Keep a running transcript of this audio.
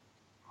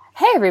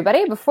Hey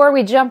everybody, before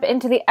we jump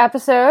into the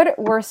episode,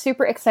 we're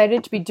super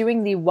excited to be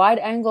doing the Wide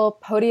Angle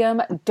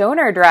Podium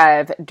Donor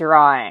Drive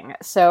drawing.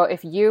 So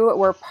if you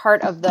were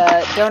part of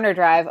the donor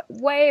drive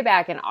way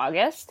back in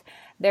August,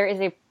 there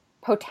is a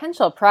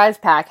potential prize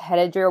pack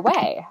headed your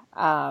way.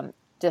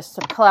 Just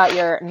to pull out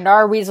your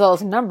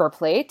Narweasel's number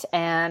plate,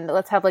 and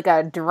let's have like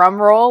a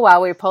drum roll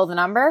while we pull the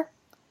number.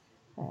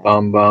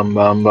 Bum, bum,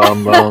 bum,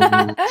 bum,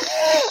 bum.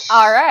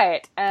 All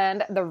right,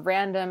 and the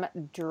random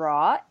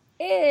draw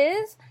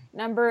is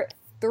number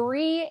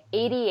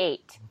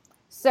 388.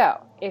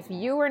 So, if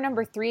you were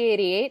number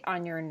 388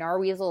 on your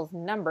Narweasel's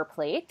number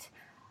plate,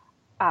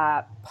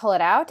 pull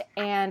it out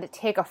and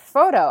take a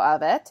photo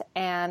of it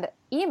and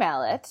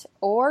email it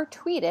or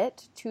tweet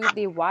it to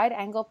the Wide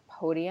Angle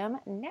Podium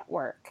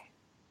Network.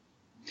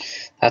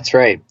 That's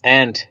right.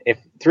 And if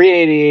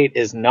 388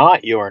 is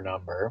not your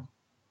number,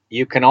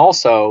 you can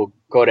also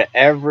go to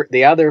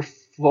the other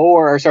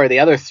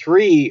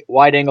three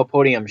Wide Angle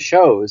Podium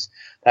shows.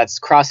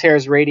 That's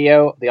Crosshairs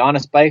Radio, the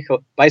Honest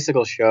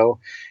Bicycle Show,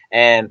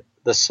 and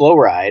the Slow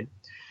Ride,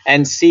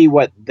 and see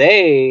what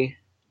they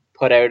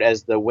put out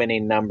as the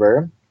winning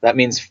number. That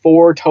means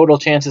 4 total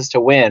chances to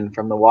win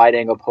from the Wide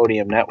Angle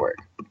Podium Network.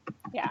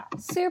 Yeah,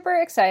 super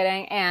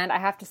exciting. And I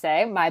have to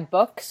say, my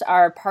books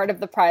are part of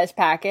the prize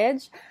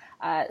package.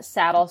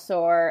 Saddle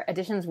Sore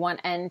editions 1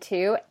 and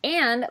 2,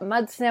 and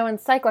Mud, Snow, and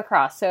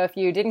Cyclocross. So if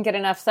you didn't get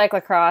enough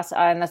cyclocross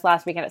on this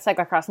last weekend at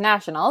Cyclocross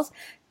Nationals,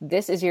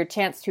 this is your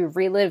chance to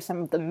relive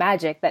some of the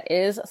magic that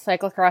is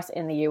cyclocross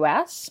in the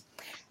U.S.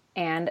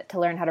 and to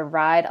learn how to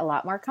ride a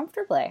lot more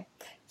comfortably.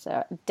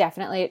 So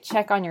definitely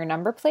check on your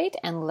number plate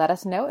and let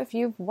us know if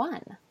you've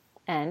won.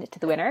 And to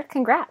the winner,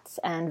 congrats,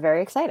 and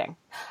very exciting.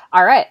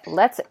 All right,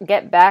 let's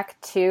get back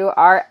to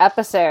our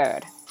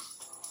episode.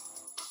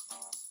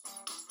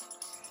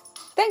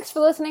 Thanks for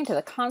listening to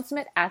the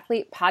Consummate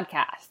Athlete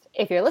Podcast.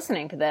 If you're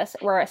listening to this,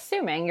 we're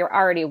assuming you're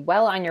already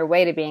well on your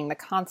way to being the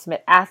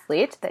consummate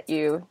athlete that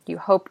you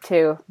hope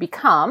to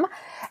become.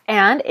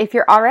 And if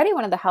you're already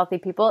one of the healthy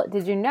people,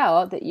 did you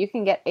know that you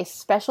can get a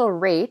special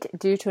rate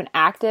due to an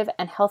active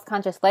and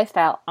health-conscious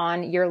lifestyle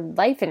on your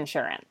life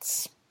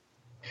insurance?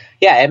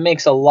 Yeah, it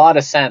makes a lot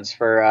of sense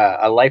for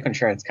a life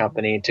insurance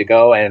company to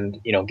go and,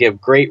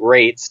 give great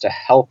rates to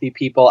healthy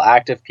people,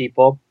 active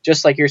people,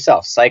 just like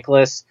yourself,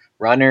 cyclists,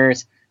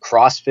 runners,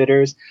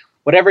 CrossFitters,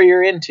 whatever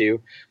you're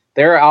into.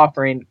 They're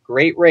offering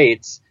great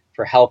rates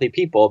for healthy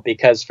people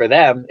because for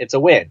them, it's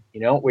a win.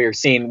 We're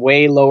seeing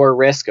way lower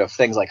risk of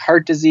things like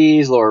heart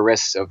disease, lower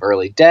risks of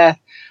early death.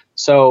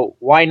 So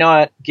why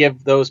not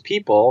give those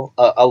people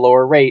a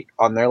lower rate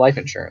on their life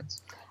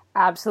insurance?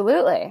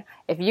 Absolutely.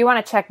 If you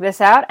want to check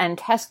this out and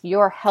test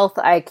your health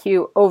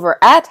IQ over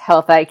at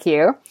Health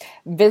IQ,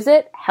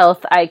 visit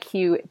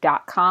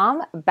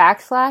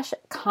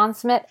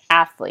healthiq.com/consummate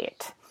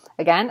athlete.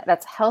 Again,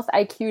 that's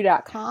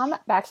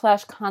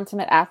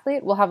healthiq.com/consummate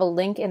athlete. We'll have a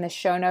link in the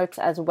show notes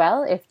as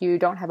well if you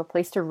don't have a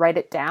place to write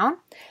it down.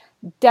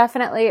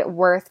 Definitely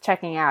worth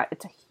checking out.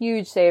 It's a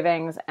huge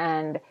savings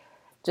and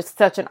just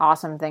such an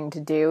awesome thing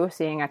to do,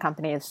 seeing a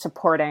company is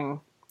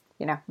supporting,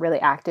 really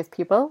active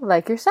people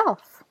like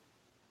yourself.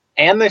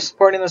 And they're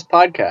supporting this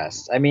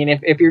podcast. I mean,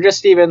 if you're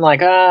just even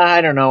like,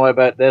 I don't know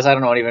about this, I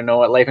don't even know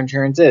what life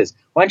insurance is,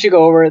 why don't you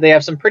go over? They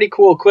have some pretty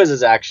cool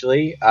quizzes,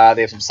 actually.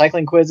 They have some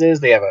cycling quizzes.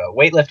 They have a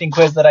weightlifting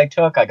quiz that I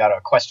took. I got a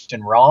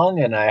question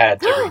wrong, and I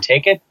had to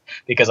retake it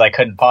because I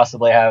couldn't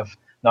possibly have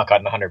not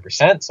gotten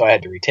 100%, so I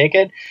had to retake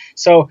it.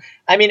 So,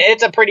 I mean,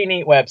 it's a pretty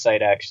neat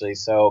website, actually.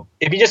 So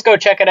if you just go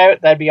check it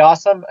out, that'd be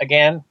awesome.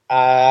 Again,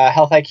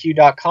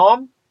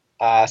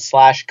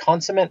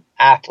 healthiq.com/consummate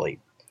athlete.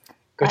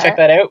 Go check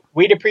that out.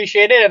 We'd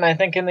appreciate it, and I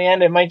think in the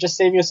end, it might just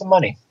save you some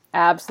money.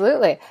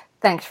 Absolutely.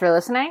 Thanks for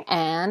listening,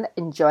 and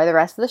enjoy the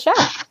rest of the show.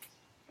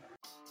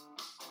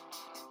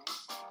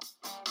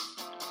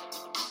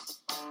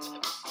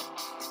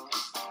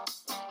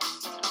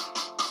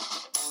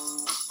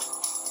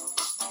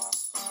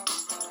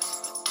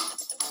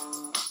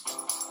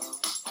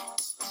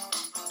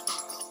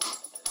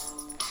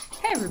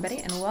 Hey everybody,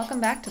 and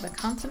welcome back to the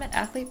Consummate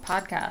Athlete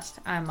Podcast.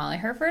 I'm Molly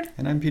Herford.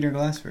 And I'm Peter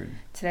Glassford.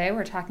 Today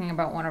we're talking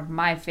about one of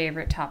my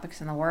favorite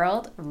topics in the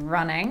world,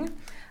 running.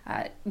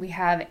 We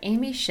have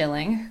Aimee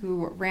Shilling,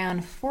 who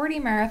ran 40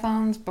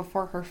 marathons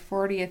before her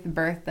 40th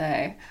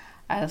birthday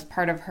as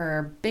part of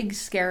her big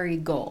scary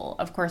goal.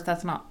 Of course,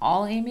 that's not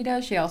all Aimee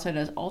does. She also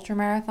does ultra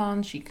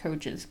marathons. She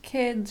coaches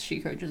kids.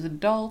 She coaches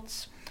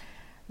adults.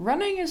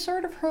 Running is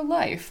sort of her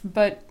life,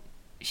 but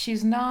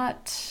she's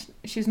not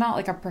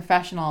like a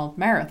professional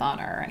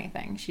marathoner or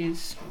anything.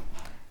 She's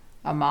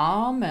a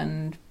mom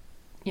and,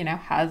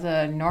 has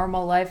a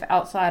normal life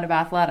outside of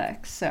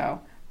athletics. So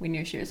we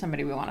knew she was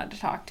somebody we wanted to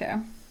talk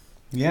to.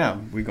 Yeah,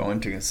 we go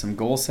into some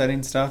goal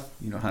setting stuff,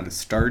 how to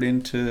start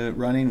into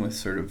running with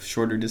sort of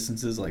shorter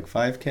distances like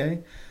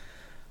 5K.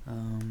 I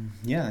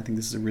think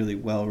this is a really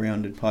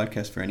well-rounded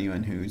podcast for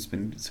anyone who's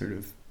been sort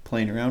of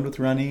playing around with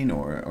running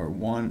or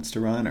wants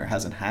to run or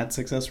hasn't had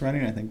success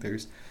running. I think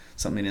there's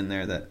something in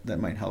there that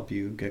might help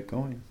you get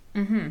going.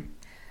 Mm-hmm.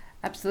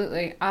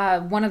 Absolutely.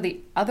 One of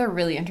the other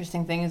really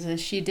interesting things is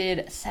she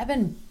did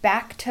 7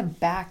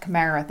 back-to-back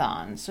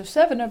marathons. So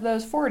 7 of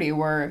those 40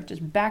 were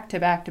just back to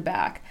back to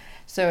back.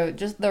 So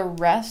just the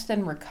rest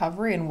and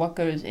recovery and what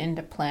goes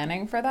into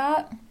planning for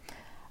that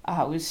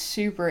was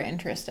super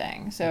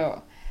interesting.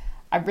 So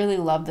I really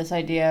love this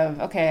idea of,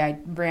 okay, I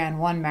ran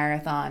 1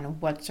 marathon.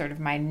 What's sort of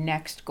my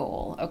next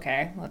goal?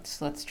 Okay,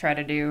 let's try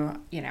to do,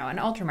 an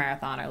ultra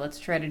marathon, or let's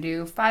try to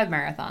do 5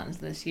 marathons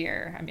this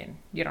year. I mean,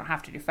 you don't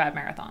have to do 5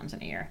 marathons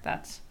in a year.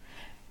 That's,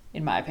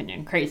 in my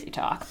opinion, crazy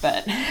talk,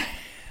 but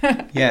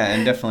Yeah,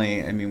 and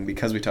definitely, I mean,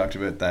 because we talked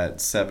about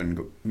that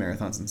 7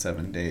 marathons in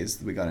 7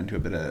 days, we got into a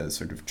bit of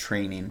sort of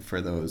training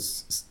for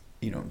those,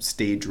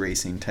 stage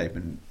racing type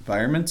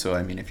environment. So,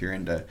 I mean, if you're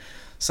into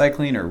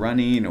cycling or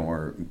running,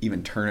 or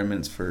even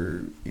tournaments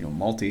for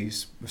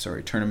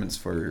tournaments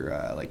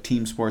for like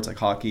team sports like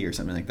hockey or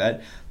something like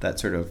that,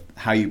 that's sort of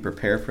how you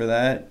prepare for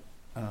that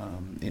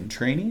in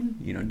training.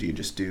 Do you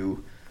just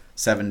do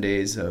 7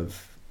 days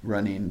of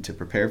running to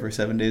prepare for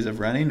 7 days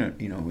of running, or,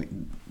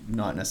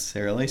 not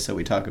necessarily. So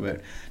we talk about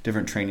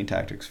different training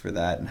tactics for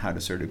that and how to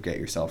sort of get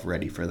yourself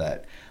ready for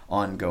that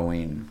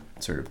ongoing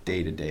sort of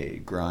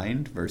day-to-day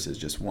grind versus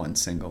just one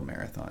single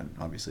marathon.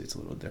 Obviously it's a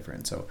little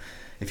different. So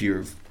if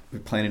you're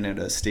planning out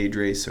a stage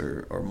race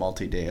or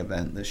multi-day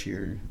event this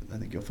year, I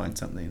think you'll find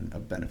something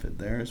of benefit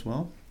there as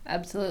well.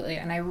 Absolutely.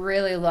 And I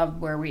really loved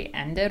where we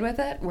ended with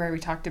it, where we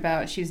talked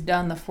about she's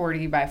done the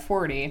 40 by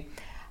 40,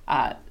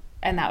 and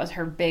that was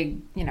her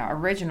big,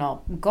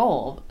 original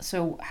goal.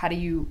 So how do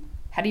you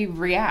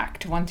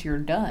react once you're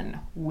done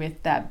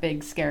with that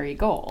big, scary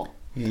goal?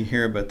 You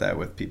hear about that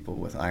with people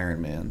with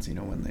Ironmans,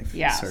 when they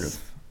sort of,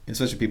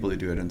 especially people who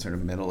do it in sort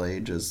of middle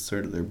age as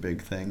sort of their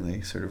big thing. They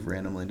sort of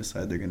randomly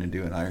decide they're going to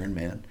do an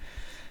Ironman.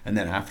 And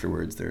then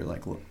afterwards they're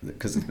like,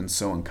 because it's been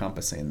so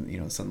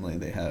encompassing, suddenly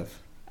they have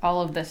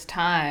all of this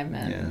time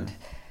and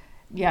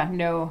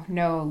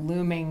no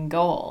looming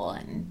goal.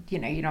 And,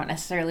 you don't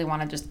necessarily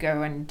want to just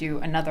go and do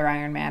another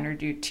Ironman or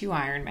do 2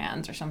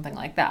 Ironmans or something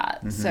like that.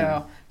 Mm-hmm.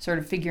 So sort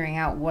of figuring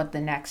out what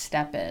the next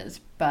step is.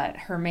 But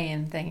her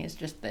main thing is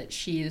just that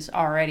she's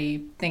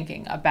already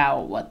thinking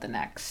about what the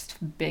next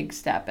big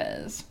step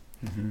is.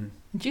 Mm-hmm.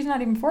 And she's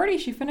not even 40.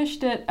 She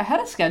finished it ahead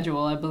of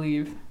schedule, I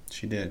believe.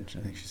 She did.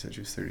 I think she said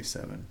she was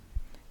 37.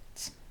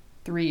 It's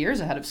 3 years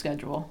ahead of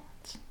schedule.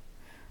 It's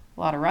a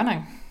lot of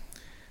running.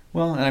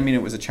 Well, and I mean,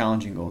 it was a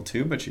challenging goal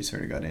too, but she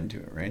sort of got into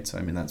it, right? So,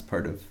 I mean, that's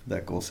part of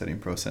that goal setting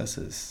process,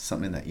 is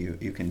something that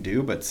you can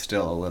do, but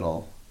still a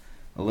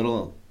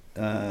little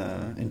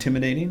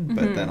intimidating, mm-hmm.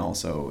 but then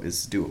also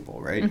is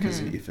doable, right?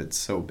 Because mm-hmm. if it's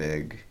so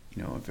big,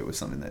 if it was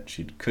something that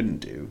she couldn't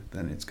do,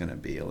 then it's going to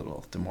be a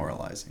little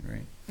demoralizing,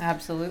 right?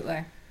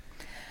 Absolutely.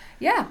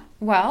 Yeah,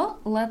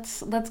 well,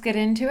 let's get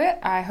into it.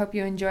 I hope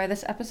you enjoy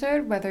this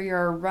episode, whether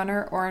you're a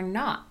runner or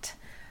not.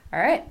 All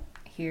right,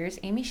 here's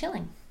Aimee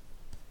Shilling.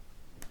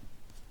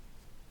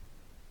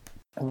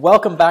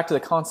 Welcome back to the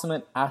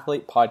Consummate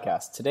Athlete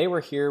Podcast. Today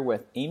we're here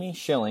with Aimee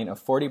Shilling of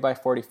 40 by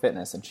 40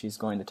 Fitness, and she's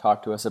going to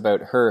talk to us about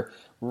her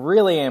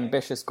really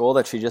ambitious goal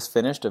that she just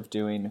finished of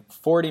doing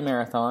 40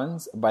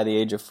 marathons by the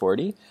age of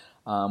 40,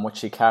 which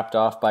she capped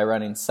off by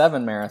running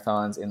 7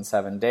 marathons in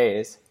 7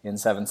 days in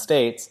 7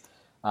 states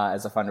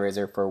as a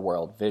fundraiser for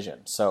World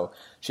Vision. So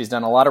she's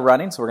done a lot of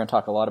running, so we're going to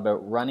talk a lot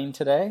about running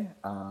today.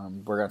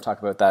 We're going to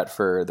talk about that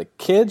for the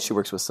kids. She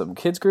works with some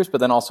kids groups, but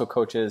then also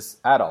coaches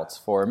adults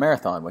for a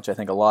marathon, which I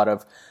think a lot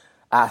of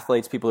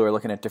athletes, people who are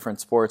looking at different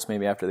sports,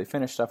 maybe after they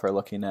finish stuff, are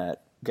looking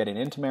at getting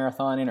into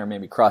marathoning or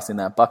maybe crossing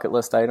that bucket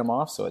list item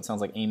off. So it sounds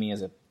like Aimee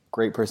is a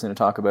great person to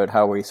talk about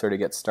how we sort of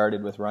get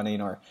started with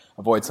running or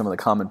avoid some of the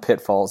common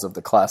pitfalls of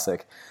the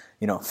classic,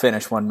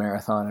 finish 1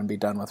 marathon and be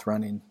done with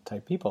running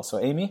type people. So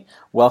Aimee,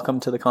 welcome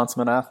to the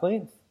Consummate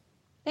Athlete.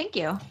 Thank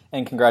you.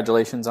 And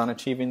congratulations on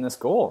achieving this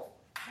goal.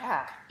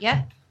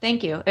 Yeah.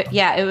 Thank you.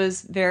 It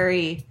was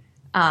very,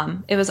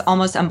 it was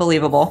almost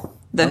unbelievable,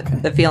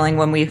 the feeling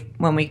when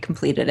we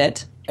completed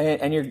it.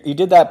 And you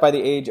did that by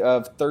the age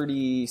of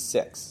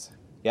 36,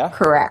 yeah?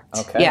 Correct.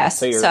 Okay. Yes.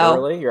 So you're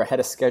early, you're ahead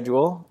of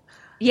schedule.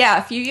 Yeah,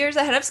 a few years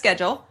ahead of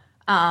schedule.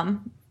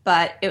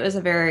 But it was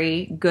a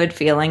very good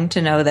feeling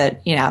to know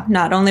that,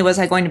 not only was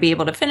I going to be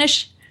able to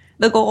finish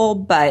the goal,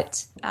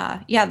 but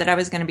that I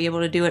was going to be able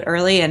to do it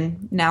early,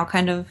 and now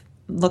kind of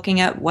looking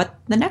at what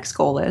the next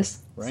goal is.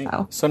 Right.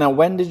 So now,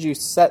 when did you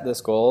set this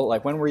goal?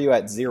 Like, when were you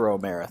at 0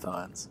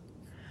 marathons?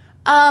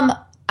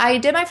 I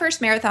did my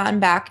first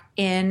marathon back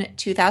in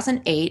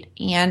 2008,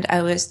 and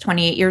I was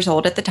 28 years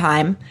old at the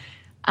time.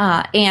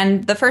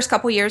 And the first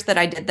couple years that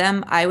I did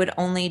them, I would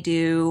only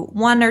do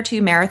 1 or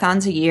 2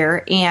 marathons a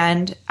year.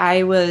 And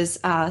I was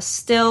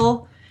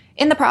still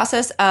in the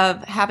process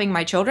of having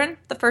my children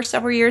the first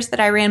several years that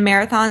I ran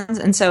marathons.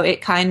 And so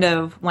it kind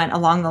of went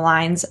along the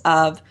lines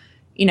of,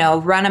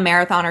 run a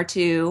marathon or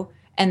 2,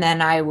 and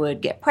then I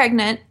would get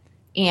pregnant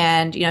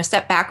and,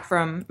 step back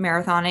from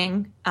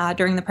marathoning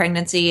during the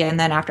pregnancy. And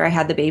then after I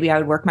had the baby, I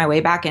would work my way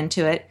back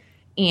into it.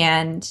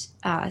 And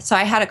so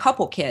I had a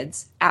couple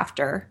kids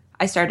after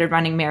I started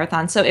running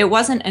marathons. So it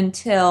wasn't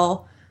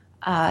until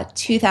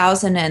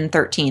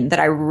 2013 that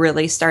I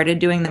really started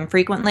doing them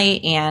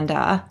frequently. And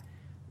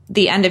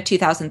the end of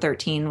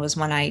 2013 was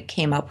when I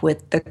came up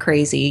with the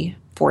crazy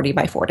 40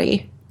 by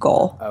 40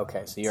 goal.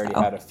 Okay, so you already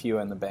had a few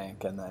in the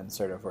bank and then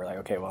sort of were like,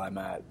 okay, well, I'm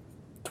at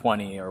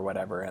 20 or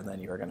whatever, and then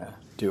you were going to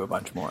do a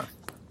bunch more.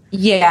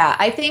 Yeah,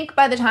 I think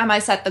by the time I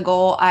set the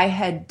goal, I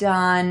had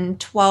done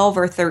 12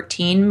 or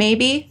 13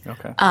 maybe.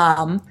 Okay.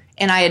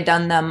 And I had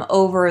done them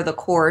over the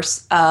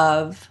course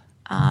of,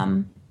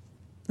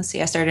 let's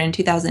see, I started in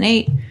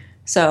 2008.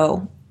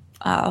 So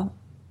what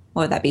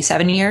would that be,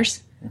 7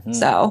 years? Mm-hmm.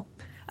 So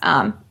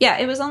yeah,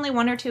 it was only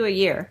 1 or 2 a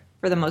year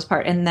for the most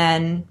part. And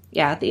then,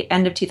 yeah, the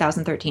end of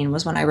 2013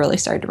 was when I really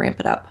started to ramp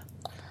it up.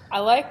 I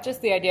like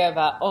just the idea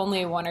of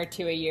only 1 or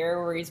 2 a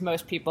year, whereas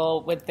most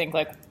people would think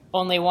like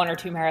only 1 or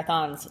 2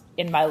 marathons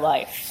in my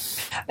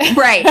life.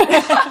 Right.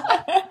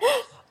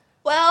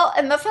 Well,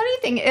 and the funny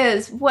thing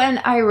is, when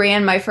I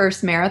ran my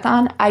first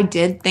marathon, I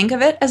did think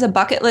of it as a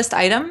bucket list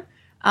item.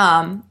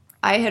 I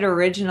had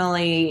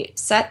originally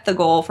set the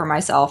goal for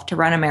myself to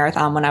run a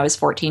marathon when I was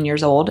 14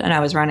 years old, and I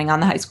was running on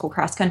the high school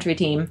cross country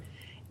team.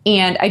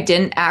 And I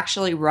didn't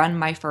actually run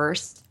my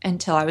first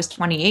until I was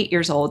 28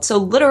 years old. So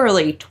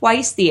literally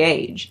twice the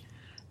age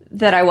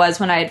that I was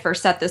when I had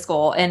first set this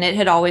goal. And it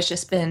had always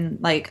just been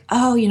like,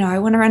 oh, I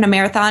want to run a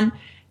marathon.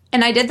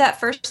 And I did that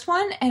first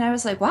one and I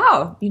was like,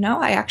 wow,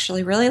 I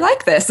actually really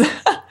like this.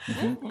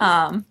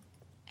 Mm-hmm.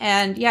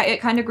 And yeah,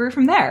 it kind of grew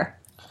from there.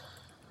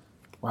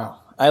 Wow.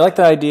 I like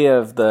the idea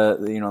of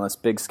this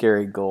big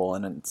scary goal.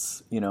 And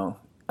it's,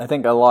 I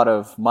think a lot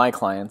of my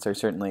clients are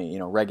certainly,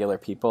 regular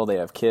people. They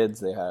have kids,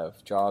 they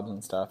have jobs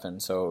and stuff.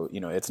 And so,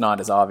 it's not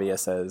as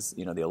obvious as,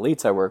 the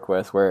elites I work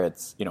with where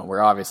it's,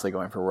 we're obviously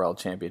going for world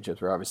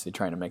championships. We're obviously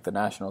trying to make the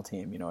national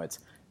team. It's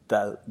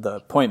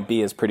the point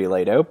B is pretty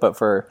laid out. But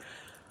for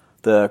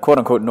the quote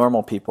unquote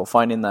normal people,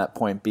 finding that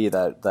point B,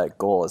 that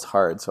goal is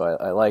hard. So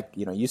I like,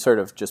 you sort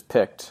of just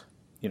picked,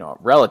 a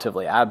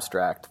relatively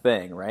abstract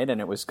thing, right?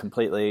 And it was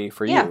completely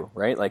for you,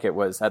 right? Like it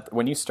was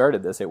when you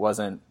started this, it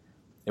wasn't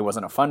a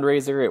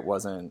fundraiser. It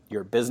wasn't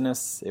your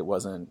business. It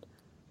wasn't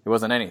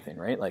anything,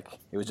 right? Like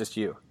it was just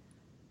you.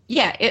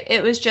 Yeah,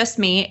 it was just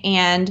me.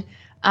 And,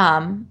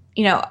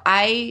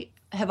 I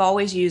have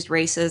always used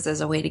races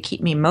as a way to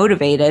keep me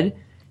motivated.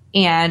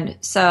 And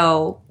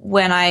so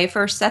when I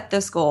first set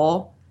this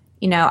goal,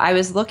 I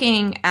was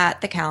looking at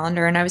the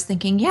calendar and I was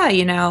thinking,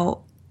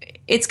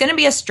 it's going to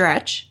be a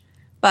stretch,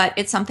 but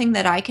it's something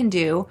that I can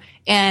do.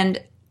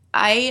 And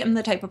I am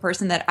the type of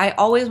person that I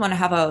always want to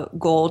have a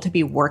goal to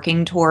be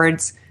working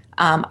towards.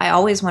 I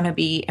always want to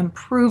be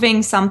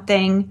improving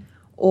something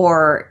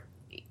or,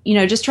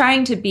 just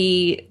trying to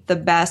be the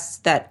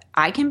best that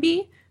I can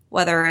be,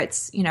 whether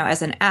it's,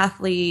 as an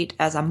athlete,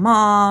 as a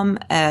mom,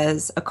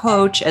 as a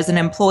coach, as an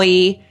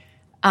employee,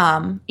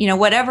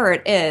 whatever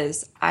it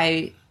is,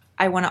 I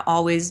want to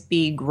always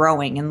be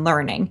growing and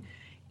learning.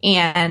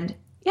 And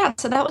yeah,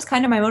 so that was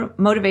kind of my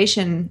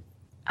motivation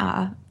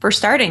for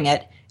starting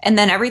it. And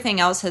then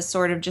everything else has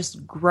sort of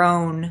just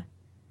grown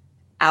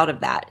out of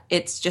that.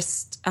 It's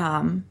just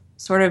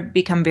sort of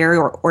become very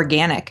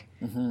organic.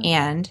 Mm-hmm.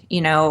 And,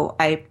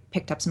 I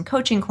picked up some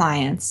coaching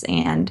clients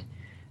and,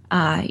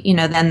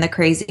 then the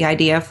crazy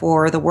idea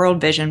for the World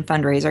Vision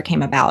fundraiser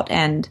came about.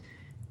 And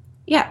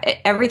yeah,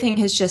 everything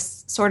has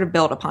just sort of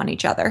built upon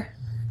each other.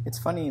 It's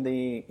funny,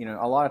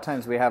 a lot of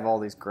times we have all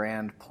these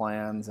grand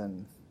plans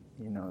and,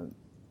 we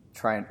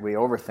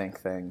overthink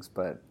things,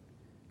 but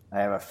I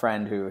have a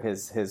friend who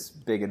his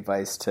big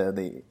advice to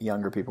the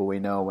younger people we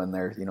know when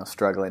they're,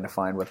 struggling to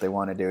find what they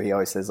want to do, he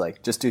always says,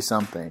 like, just do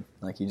something.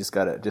 Like, you just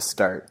got to just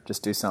start,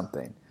 just do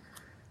something.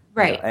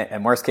 Right.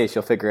 And worst case,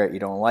 you'll figure out you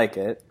don't like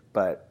it,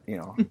 but,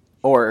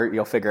 or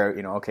you'll figure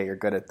out, okay, you're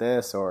good at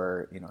this,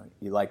 or,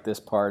 you like this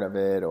part of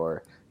it,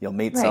 or you'll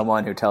meet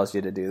someone who tells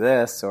you to do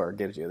this or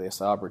gives you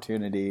this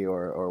opportunity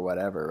or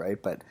whatever,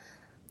 right? But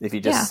if you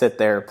just sit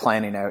there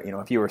planning out,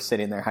 if you were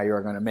sitting there how you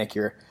were going to make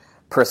your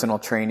personal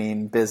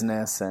training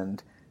business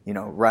and,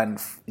 run,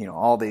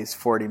 all these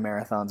 40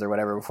 marathons or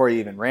whatever before you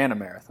even ran a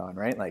marathon,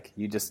 right? Like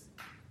you just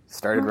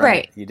started running.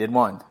 Right. You did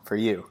one for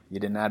you. You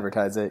didn't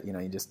advertise it. You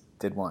just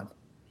did one.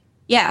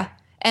 Yeah.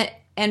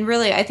 And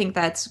really, I think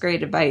that's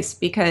great advice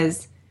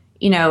because,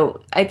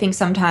 I think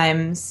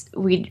sometimes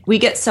we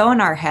get so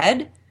in our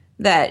head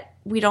that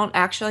we don't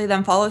actually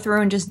then follow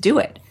through and just do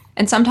it.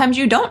 And sometimes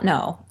you don't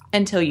know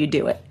until you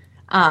do it.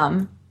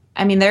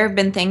 There have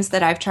been things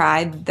that I've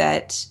tried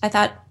that I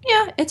thought,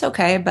 yeah, it's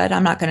okay, but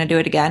I'm not going to do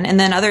it again. And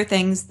then other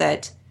things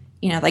that,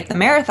 like the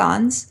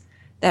marathons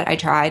that I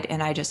tried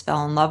and I just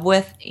fell in love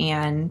with,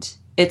 and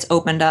it's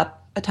opened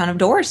up a ton of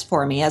doors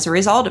for me as a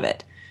result of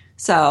it.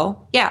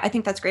 So, yeah, I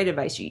think that's great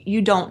advice.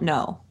 You don't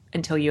know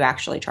until you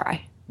actually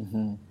try.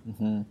 Mm-hmm,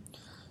 mm-hmm.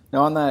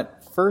 Now, on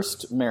that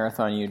first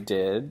marathon you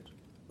did,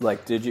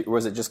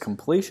 was it just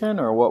completion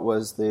or what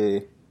was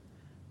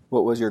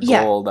your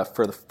goal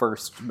for the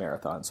first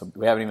marathon? So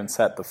we haven't even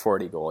set the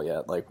 40 goal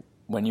yet. Like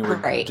when you were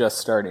just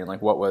starting,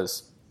 like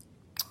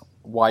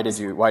why did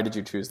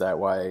you choose that?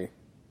 Why,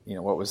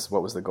 what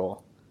was the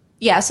goal?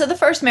 Yeah, so the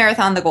first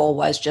marathon, the goal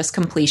was just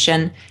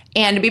completion.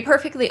 And to be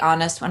perfectly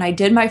honest, when I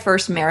did my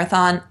first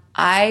marathon,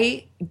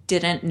 I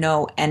didn't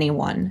know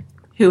anyone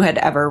who had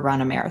ever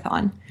run a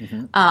marathon.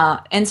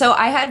 And so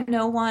I had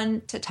no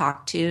one to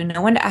talk to,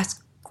 no one to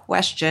ask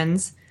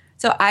questions.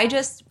 So I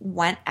just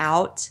went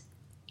out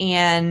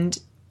and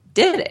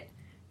did it.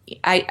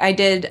 I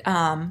did,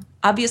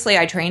 obviously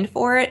I trained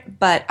for it,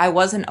 but I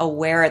wasn't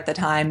aware at the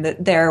time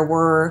that there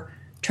were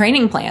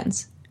training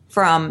plans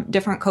from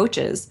different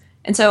coaches.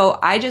 And so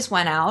I just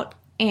went out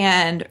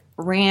and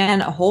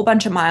ran a whole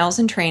bunch of miles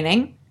in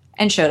training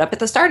and showed up at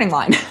the starting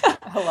line.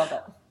 I love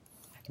it.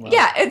 Wow.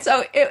 Yeah. And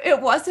so it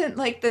wasn't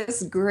like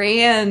this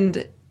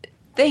grand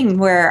thing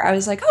where I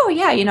was like, oh,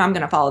 yeah, I'm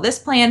going to follow this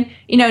plan.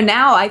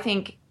 Now I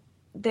think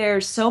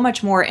there's so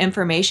much more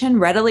information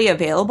readily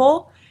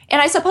available.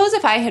 And I suppose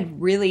if I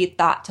had really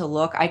thought to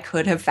look, I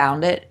could have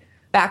found it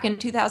back in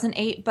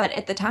 2008. But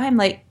at the time,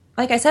 like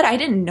I said, I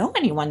didn't know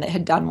anyone that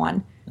had done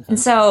one. And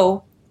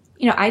so,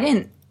 I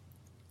didn't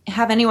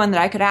have anyone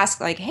that I could ask,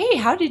 like, hey,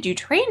 how did you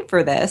train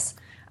for this?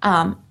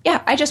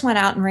 I just went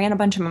out and ran a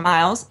bunch of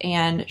miles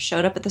and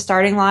showed up at the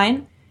starting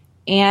line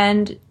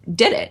and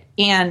did it.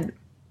 And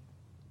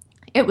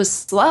it was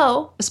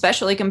slow,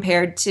 especially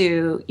compared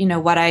to,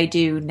 what I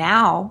do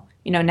now,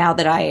 now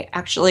that I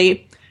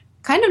actually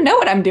kind of know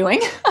what I'm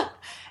doing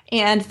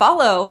and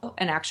follow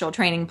an actual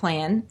training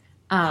plan,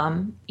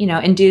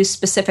 and do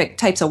specific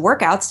types of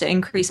workouts to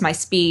increase my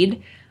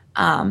speed.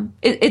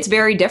 It's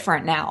very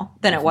different now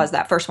than it was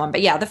that first one.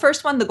 But yeah, the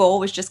first one, the goal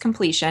was just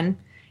completion,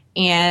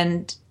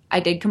 and I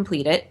did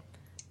complete it.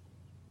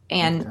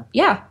 And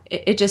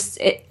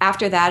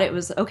after that, it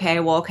was, okay,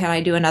 well, can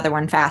I do another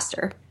one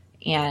faster?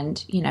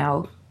 And,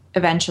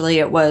 eventually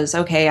it was,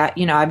 okay,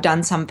 I've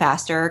done some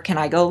faster. Can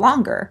I go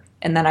longer?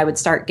 And then I would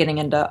start getting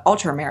into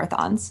ultra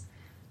marathons.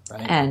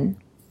 Right. And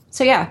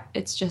so, yeah,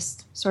 it's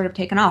just sort of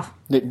taken off.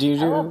 I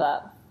love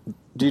that.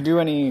 Do you do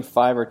any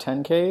 5 or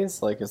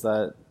 10Ks? Like, is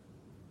that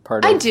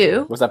part of... I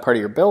do. Was that part of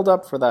your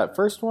build-up for that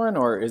first one?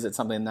 Or is it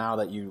something now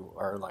that you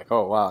are like,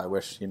 oh, wow, I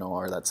wish,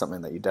 or that's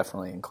something that you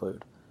definitely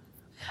include?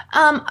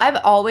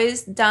 I've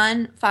always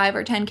done 5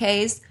 or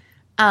 10Ks.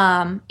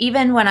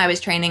 Even when I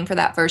was training for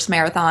that first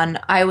marathon,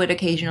 I would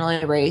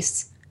occasionally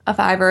race a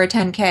 5 or a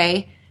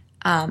 10K.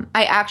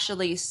 I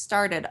actually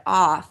started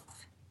off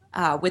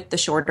with the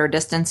shorter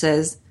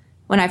distances.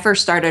 When I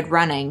first started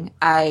running,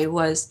 I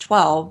was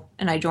 12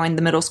 and I joined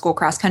the middle school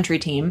cross country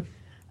team.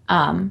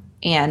 And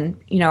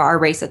our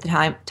race at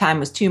the time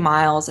was 2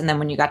 miles. And then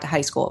when you got to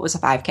high school, it was a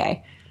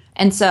 5K.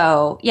 And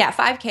so,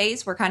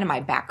 5Ks were kind of my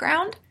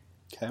background.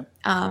 Okay.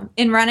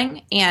 In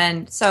running.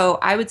 And so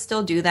I would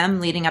still do them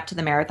leading up to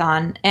the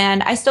marathon.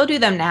 And I still do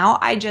them now.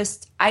 I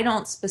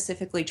don't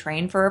specifically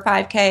train for a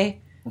 5K.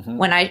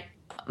 When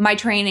my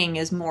training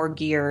is more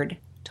geared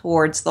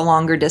towards the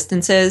longer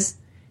distances,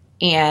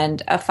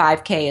 and a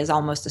 5K is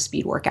almost a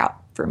speed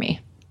workout for me.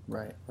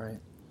 Right.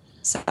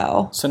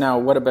 So now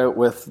what about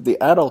with the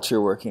adults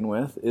you're working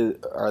with?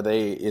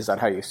 Is that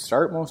how you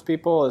start most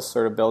people, is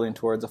sort of building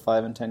towards a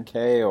 5 and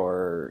 10K,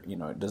 or,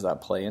 does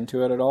that play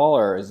into it at all,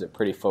 or is it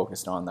pretty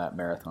focused on that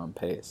marathon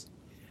pace?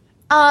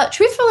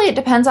 Truthfully, it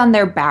depends on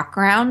their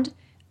background.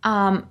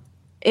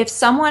 If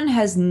someone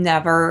has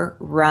never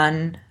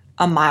run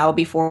a mile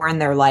before in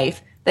their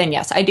life, then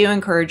yes, I do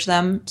encourage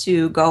them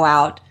to go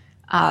out,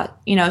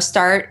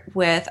 start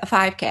with a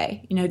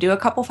 5K, do a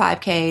couple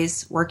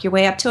 5Ks, work your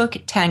way up to a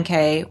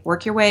 10K,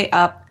 work your way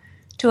up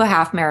to a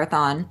half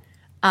marathon.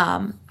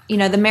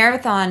 The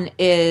marathon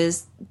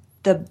is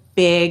the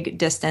big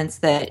distance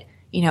that,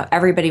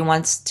 everybody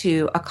wants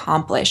to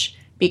accomplish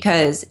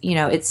because,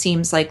 it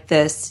seems like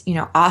this,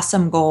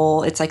 awesome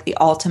goal. It's like the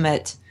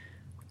ultimate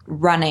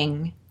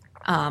running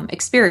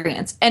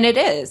experience. And it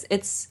is.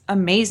 It's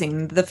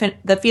amazing.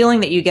 The feeling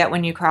that you get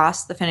when you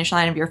cross the finish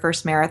line of your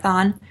first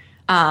marathon,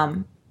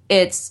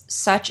 it's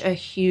such a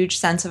huge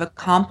sense of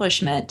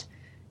accomplishment,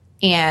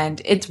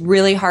 and it's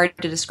really hard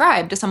to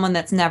describe to someone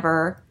that's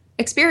never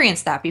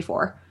experienced that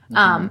before.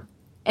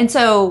 And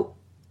so,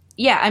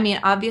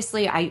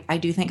 obviously I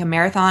do think a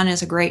marathon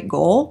is a great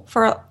goal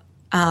for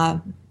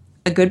a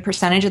good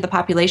percentage of the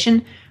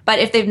population, but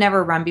if they've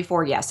never run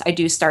before, yes, I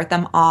do start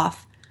them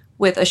off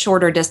with a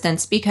shorter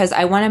distance because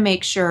I want to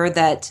make sure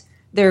that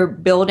they're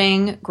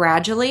building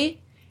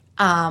gradually,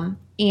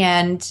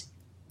 and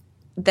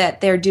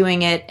that they're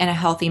doing it in a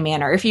healthy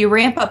manner. If you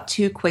ramp up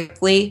too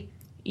quickly,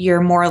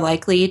 you're more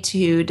likely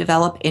to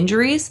develop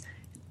injuries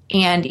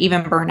and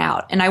even burn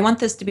out. And I want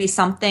this to be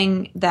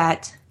something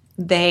that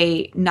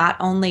they not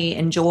only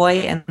enjoy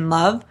and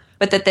love,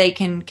 but that they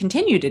can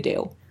continue to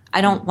do.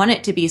 I don't want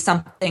it to be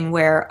something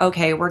where,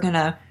 okay, we're going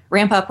to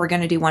ramp up, we're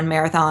going to do one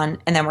marathon,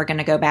 and then we're going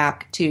to go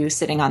back to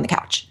sitting on the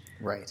couch.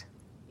 Right.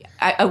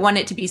 I want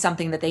it to be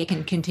something that they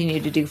can continue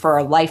to do for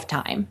a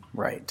lifetime.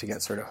 Right, to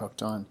get sort of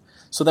hooked on.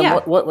 So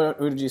then what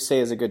would you say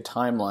is a good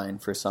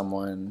timeline for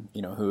someone,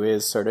 who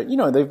is sort of,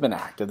 they've been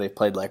active, they've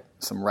played like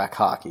some rec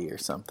hockey or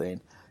something,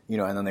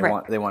 and then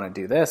they want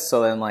to do this.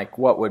 So then like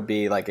what would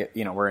be like,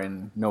 we're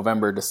in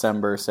November,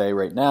 December, say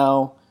right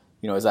now,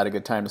 is that a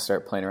good time to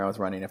start playing around with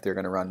running if they're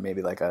going to run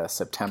maybe like a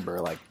September,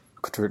 like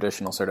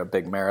traditional sort of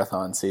big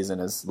marathon season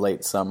is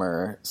late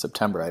summer,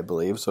 September, I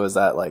believe. So is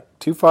that like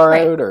too far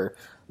out, or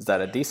is that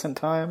a decent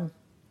time?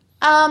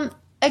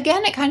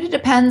 Again, it kind of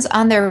depends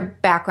on their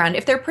background.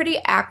 If they're pretty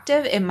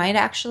active, it might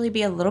actually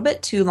be a little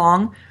bit too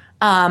long.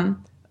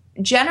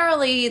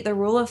 Generally, the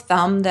rule of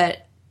thumb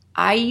that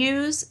I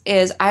use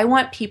is I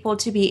want people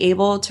to be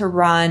able to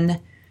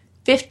run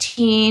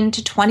 15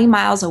 to 20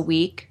 miles a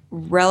week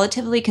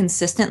relatively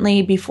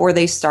consistently before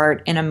they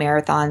start in a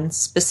marathon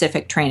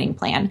specific training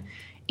plan.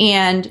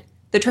 And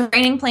the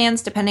training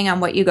plans, depending on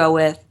what you go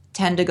with,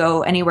 tend to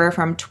go anywhere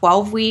from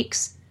 12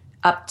 weeks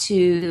up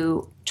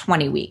to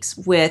 20 weeks,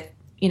 with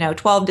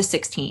 12 to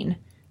 16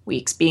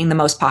 weeks being the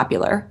most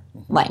popular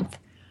length.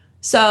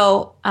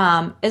 So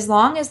as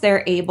long as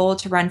they're able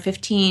to run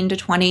 15 to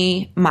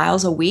 20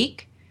 miles a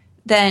week,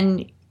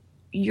 then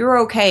you're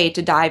okay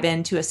to dive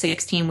into a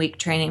 16-week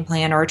training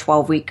plan or a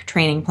 12-week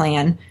training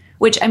plan,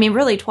 which, I mean,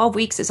 really 12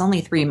 weeks is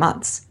only 3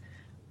 months.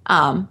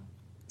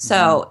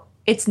 So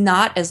it's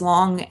not as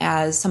long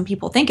as some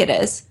people think it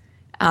is.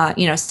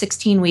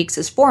 16 weeks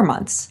is 4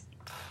 months.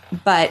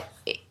 But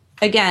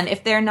again,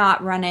 if they're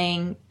not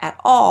running at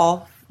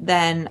all,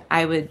 then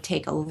I would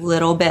take a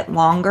little bit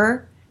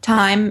longer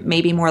time,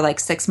 maybe more like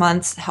 6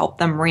 months, help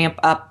them ramp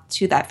up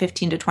to that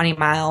 15 to 20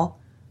 mile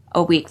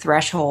a week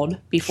threshold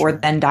before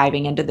then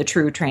diving into the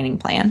true training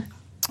plan.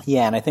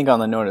 Yeah, and I think on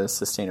the note of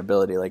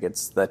sustainability, like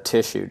it's the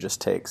tissue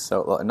just takes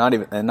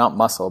not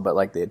muscle, but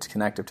like the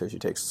connective tissue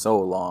takes so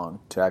long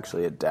to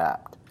actually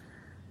adapt.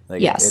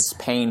 Like yes. It's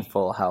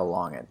painful how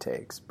long it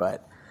takes,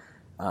 but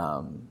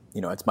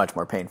it's much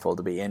more painful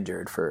to be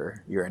injured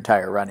for your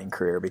entire running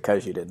career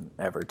because you didn't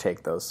ever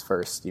take those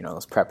first,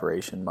 those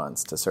preparation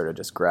months to sort of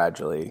just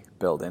gradually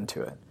build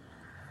into it.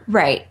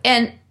 Right.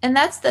 And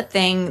that's the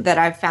thing that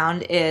I've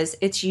found is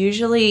it's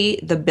usually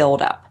the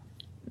buildup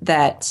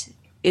that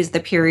is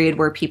the period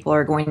where people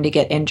are going to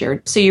get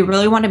injured. So you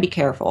really want to be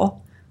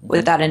careful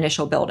with that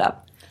initial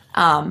buildup.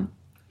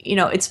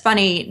 It's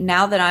funny,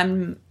 now that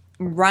I'm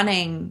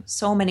running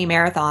so many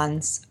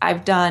marathons,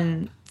 I've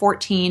done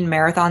 14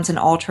 marathons and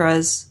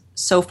ultras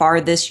so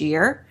far this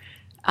year.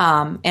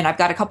 And I've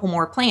got a couple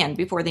more planned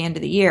before the end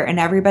of the year. And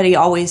everybody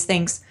always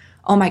thinks,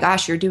 oh my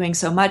gosh, you're doing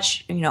so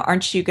much,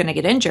 aren't you going to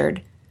get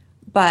injured?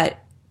 But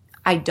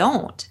I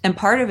don't. And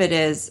part of it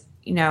is,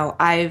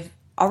 I've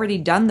already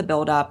done the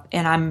buildup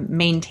and I'm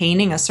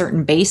maintaining a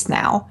certain base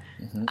now.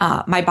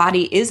 My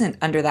body isn't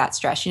under that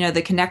stress.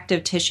 The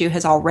connective tissue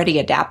has already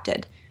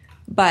adapted.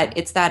 But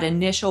it's that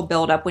initial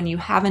buildup when you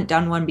haven't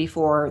done one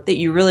before that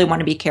you really want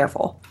to be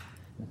careful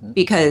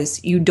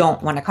because you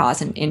don't want to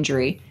cause an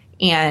injury.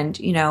 And,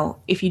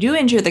 if you do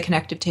injure the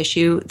connective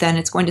tissue, then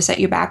it's going to set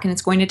you back and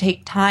it's going to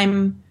take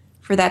time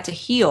for that to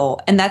heal.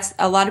 And that's,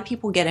 a lot of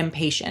people get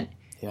impatient.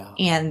 Yeah.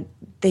 And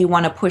they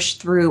want to push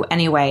through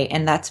anyway,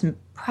 and that's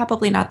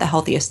probably not the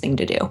healthiest thing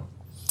to do.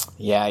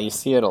 Yeah, you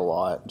see it a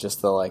lot.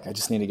 Just I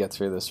just need to get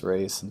through this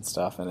race and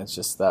stuff, and it's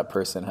just that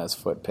person has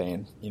foot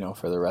pain,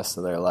 for the rest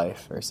of their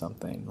life or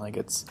something. Like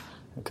it's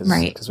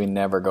because we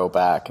never go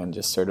back and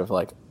just sort of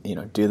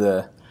do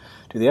the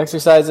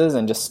exercises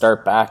and just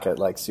start back at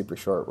like super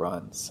short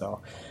runs.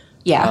 So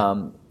yeah.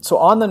 So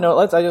on the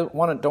note, I don't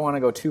want to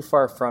go too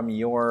far from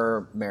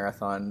your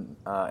marathon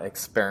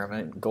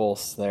experiment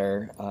goals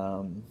there.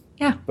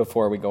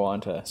 Before we go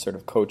on to sort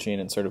of coaching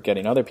and sort of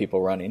getting other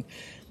people running,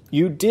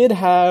 you did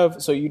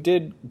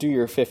do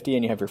your 50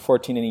 and you have your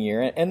 14 in a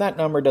year, and that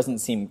number doesn't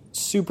seem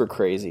super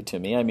crazy to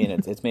me. I mean,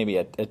 it's maybe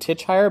a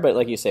titch higher, but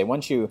like you say,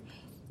 once you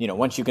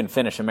can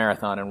finish a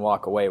marathon and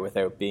walk away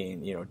without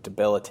being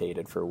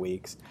debilitated for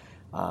weeks,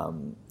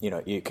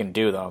 you can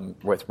do them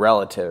with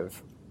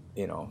relative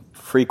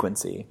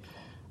frequency.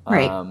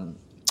 Right.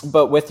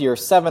 But with your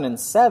 7 and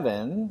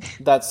 7,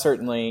 that's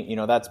certainly,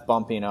 that's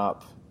bumping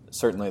up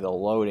certainly the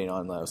loading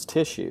on those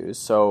tissues.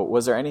 So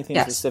was there anything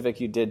specific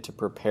you did to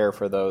prepare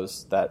for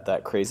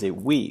that crazy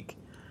week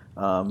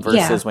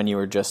versus when you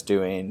were just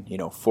doing,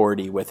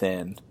 40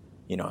 within,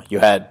 you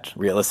had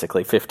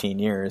realistically 15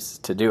 years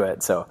to do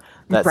it. So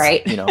that's,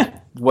 right.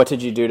 What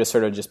did you do to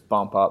sort of just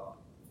bump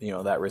up,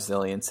 that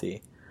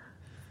resiliency?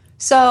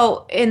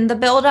 So in the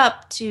build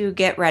up to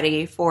get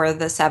ready for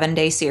the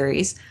 7-day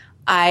series,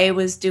 I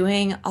was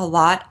doing a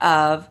lot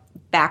of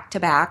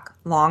back-to-back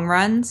long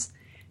runs.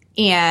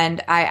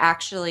 And I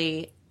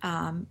actually,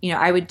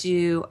 I would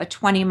do a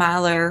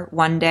 20-miler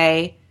one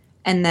day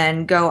and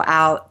then go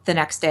out the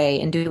next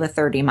day and do a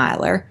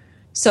 30-miler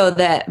so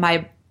that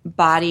my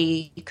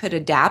body could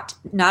adapt,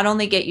 not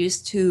only get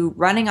used to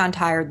running on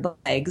tired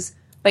legs,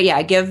 but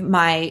give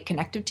my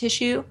connective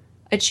tissue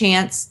a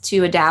chance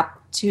to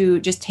adapt to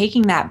just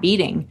taking that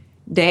beating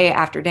day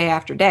after day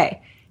after day.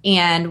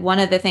 And one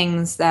of the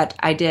things that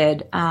I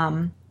did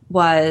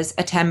was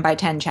a 10 by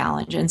 10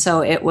 challenge. And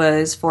so it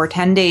was for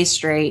 10 days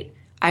straight,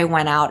 I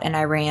went out and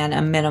I ran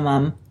a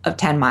minimum of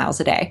 10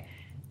 miles a day.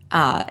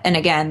 And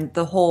again,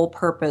 the whole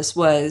purpose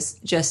was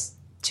just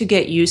to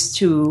get used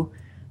to,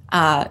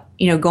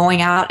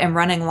 going out and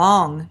running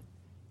long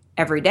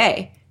every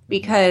day.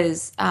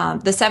 because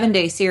the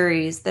 7-day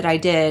series that I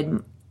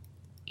did,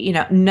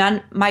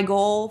 my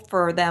goal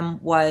for them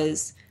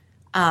was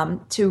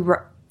to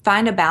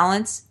find a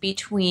balance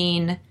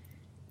between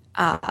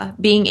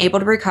being able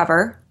to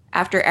recover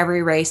after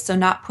every race. So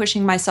not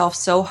pushing myself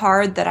so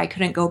hard that I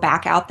couldn't go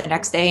back out the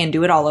next day and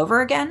do it all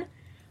over again,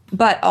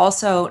 but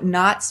also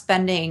not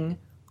spending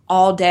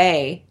all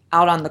day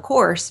out on the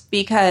course,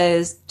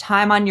 because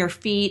time on your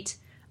feet,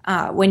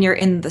 when you're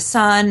in the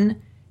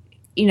sun,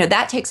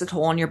 that takes a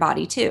toll on your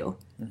body too.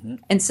 Mm-hmm.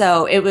 And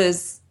so it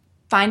was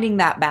finding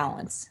that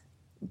balance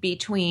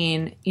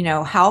between,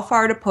 how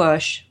far to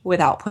push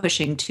without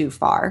pushing too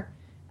far.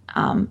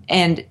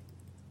 And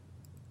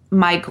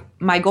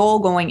my goal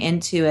going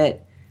into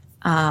it,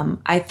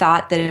 I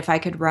thought that if I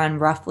could run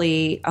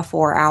roughly a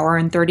 4-hour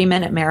and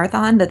 30-minute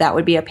marathon, that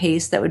would be a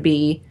pace that would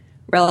be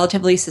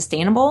relatively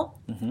sustainable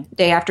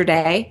day after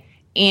day.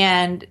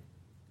 And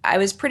I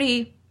was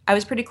pretty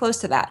close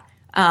to that.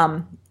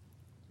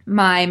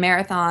 My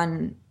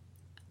marathon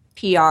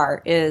PR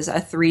is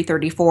a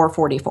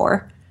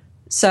 3:34:44.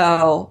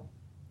 So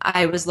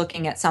I was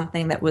looking at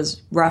something that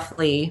was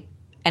roughly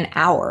an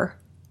hour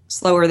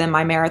slower than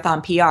my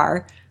marathon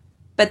PR.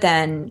 But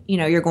then,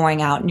 you're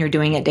going out and you're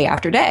doing it day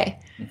after day.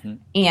 Mm-hmm.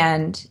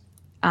 And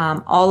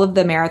all of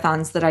the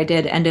marathons that I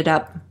did ended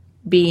up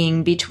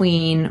being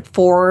between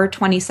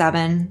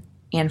 4:27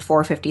 and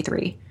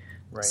 4:53.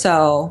 Right.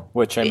 So,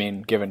 which,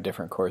 given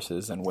different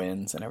courses and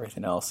wins and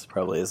everything else,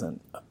 probably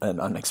isn't an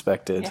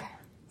unexpected. Yeah.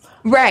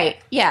 Right.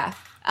 Yeah.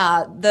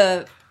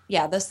 The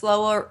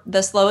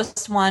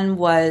slowest one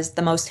was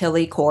the most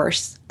hilly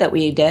course that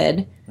we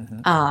did.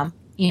 Mm-hmm.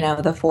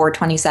 The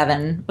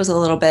 4:27 was a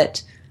little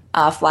bit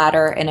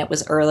flatter, and it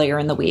was earlier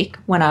in the week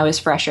when I was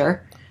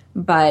fresher.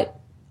 But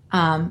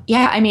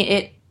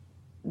the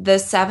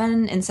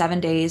 7 and 7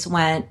 days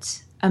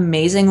went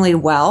amazingly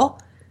well.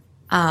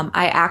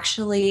 I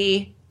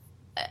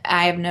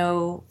have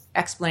no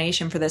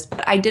explanation for this,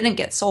 but I didn't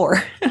get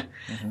sore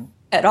mm-hmm.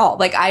 at all.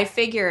 Like, I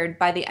figured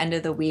by the end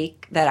of the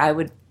week that I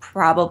would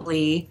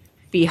probably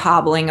be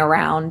hobbling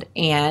around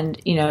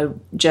and,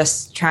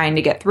 just trying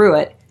to get through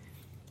it.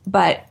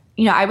 But,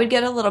 I would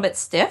get a little bit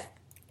stiff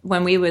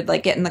when we would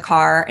get in the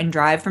car and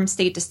drive from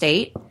state to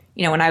state.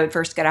 When I would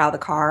first get out of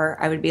the car,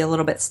 I would be a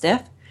little bit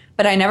stiff,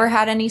 but I never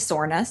had any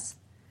soreness.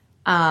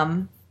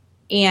 And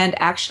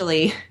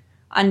actually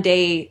on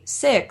day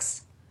 6,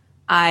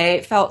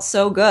 I felt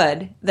so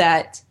good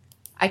that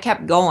I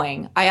kept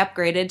going. I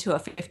upgraded to a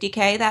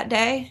 50K that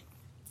day,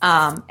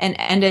 and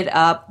ended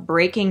up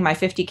breaking my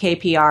 50K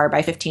PR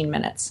by 15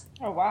 minutes.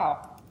 Oh,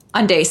 wow.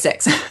 On day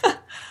 6,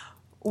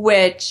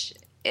 which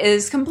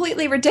is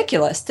completely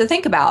ridiculous to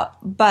think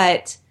about.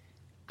 But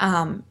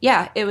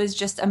it was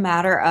just a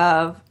matter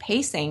of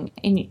pacing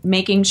and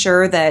making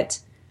sure that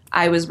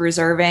I was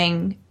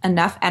reserving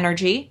enough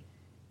energy.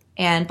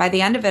 And by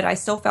the end of it, I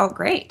still felt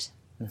great.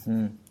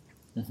 Mm-hmm.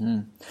 Mm-hmm.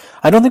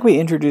 I don't think we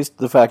introduced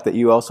the fact that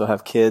you also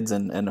have kids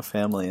and a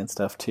family and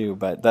stuff too,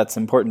 but that's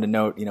important to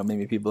note.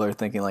 Maybe people are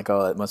thinking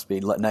oh, it must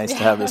be nice to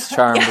have this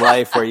charmed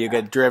life where you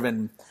get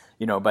driven,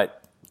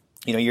 but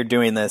you're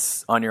doing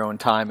this on your own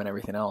time and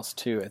everything else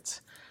too. It's,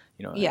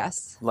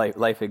 yes,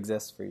 life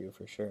exists for you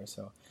for sure.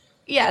 So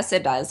yes,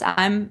 it does.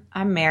 I'm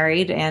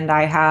married and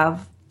I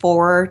have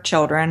 4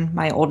 children.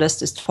 My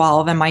oldest is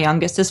 12 and my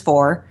youngest is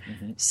 4.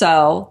 Mm-hmm.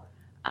 So,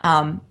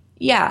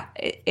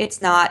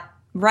 it's not.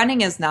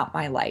 Running is not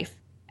my life.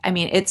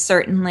 It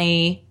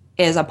certainly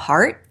is a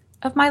part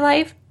of my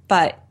life,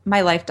 but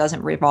my life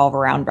doesn't revolve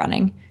around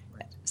running.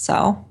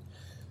 So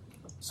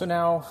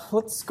now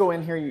let's go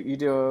in here. You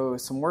do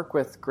some work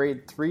with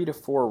grade 3 to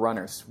 4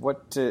 runners.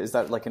 What is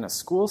that, in a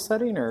school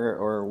setting,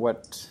 or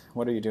what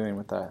are you doing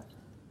with that?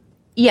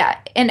 Yeah,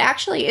 and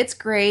actually it's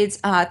grades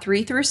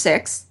 3 through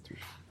 6,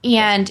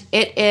 and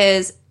it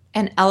is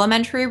an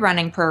elementary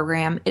running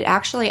program. It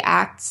actually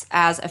acts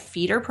as a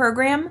feeder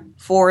program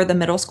for the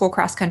middle school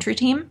cross country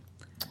team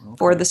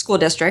for the school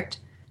district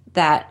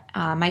that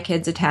my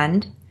kids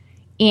attend.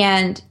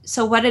 And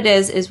so what it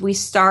is we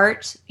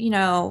start,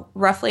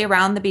 roughly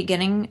around the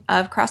beginning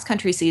of cross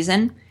country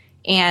season,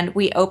 and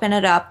we open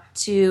it up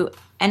to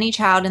any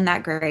child in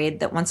that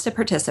grade that wants to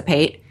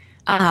participate.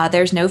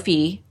 There's no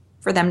fee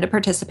for them to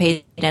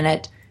participate in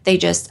it. They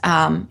just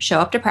show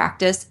up to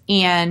practice,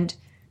 and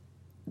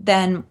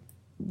then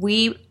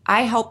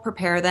I help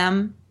prepare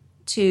them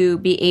to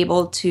be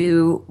able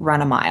to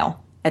run a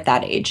mile at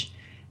that age.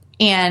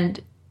 And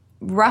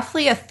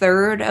roughly a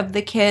third of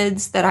the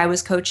kids that I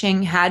was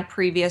coaching had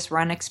previous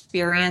run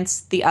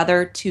experience. The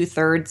other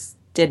 2/3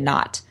 did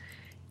not.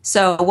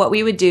 So what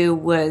we would do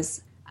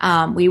was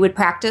we would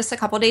practice a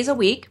couple days a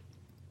week.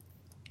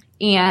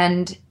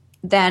 And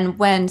then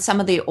when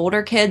some of the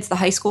older kids, the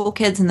high school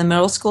kids and the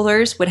middle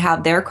schoolers would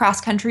have their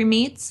cross-country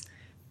meets,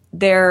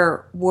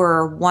 there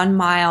were 1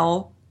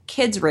 mile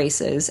kids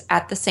races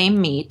at the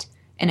same meet,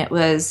 and it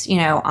was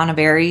on a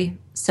very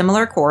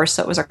similar course,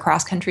 so it was a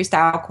cross country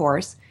style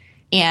course,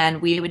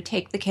 and we would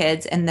take the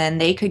kids and then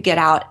they could get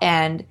out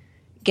and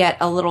get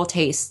a little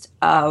taste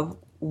of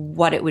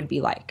what it would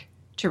be like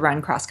to run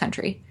cross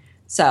country.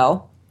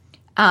 So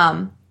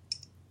Yeah,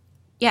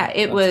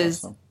 it That's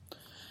was. awesome.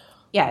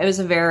 Yeah, it was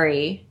a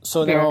very.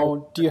 So very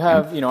now, do you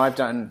have, I've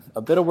done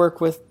a bit of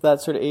work with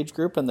that sort of age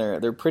group, and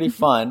they're pretty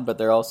fun, but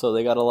they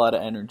got a lot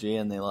of energy,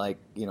 and they like,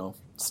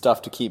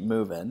 stuff to keep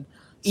moving.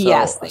 So,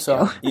 Yes, they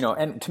do.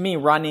 And to me,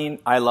 running,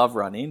 I love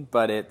running,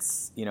 but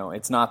it's,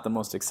 it's not the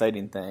most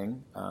exciting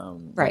thing.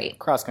 Right.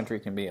 Cross country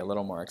can be a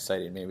little more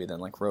exciting maybe than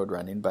like road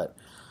running, but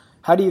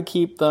how do you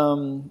keep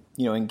them,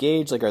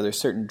 engaged? Like, are there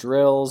certain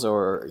drills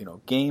or,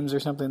 games or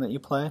something that you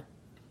play?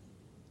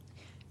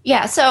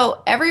 Yeah,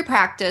 so every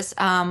practice,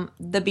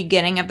 the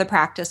beginning of the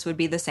practice would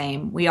be the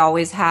same. We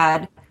always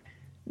had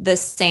the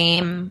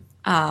same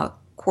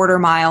quarter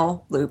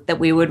mile loop that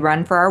we would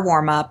run for our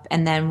warm up,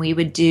 and then we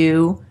would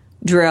do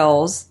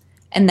drills,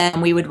 and then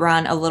we would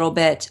run a little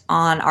bit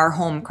on our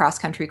home cross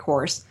country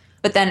course.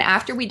 But then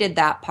after we did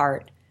that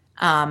part,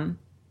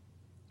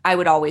 I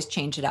would always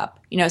change it up.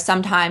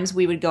 Sometimes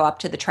we would go up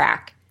to the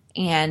track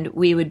and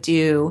we would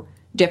do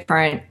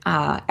different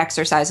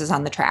exercises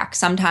on the track.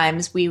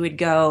 Sometimes we would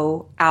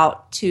go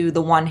out to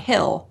the one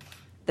hill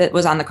that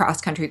was on the cross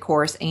country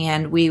course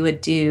and we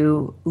would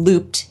do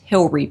looped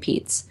hill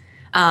repeats.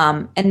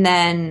 And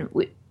then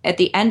at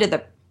the end of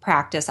the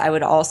practice, I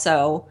would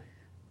also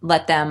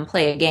let them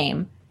play a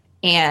game.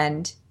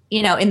 And,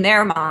 in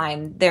their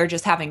mind, they're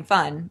just having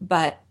fun,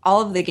 but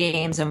all of the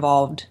games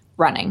involved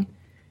running.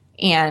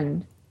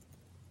 And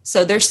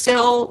so they're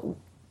still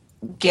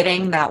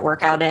getting that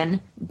workout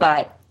in,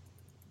 but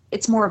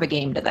it's more of a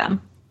game to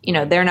them.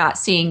 They're not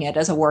seeing it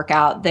as a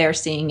workout. They're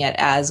seeing it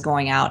as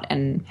going out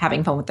and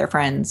having fun with their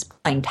friends,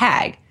 playing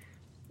tag.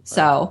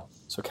 So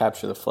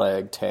Capture the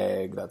Flag,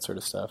 tag, that sort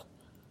of stuff.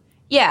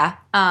 Yeah.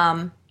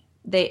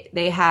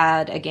 They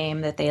had a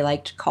game that they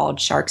liked called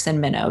Sharks and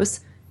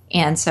Minnows.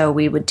 And so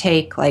we would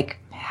take like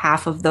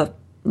half of the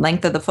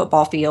length of the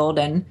football field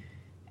and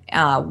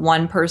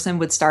one person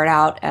would start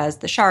out as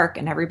the shark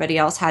and everybody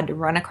else had to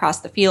run across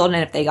the field.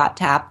 And if they got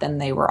tapped, then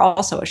they were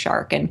also a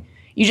shark. And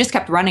you just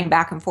kept running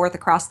back and forth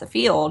across the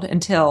field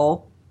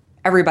until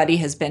everybody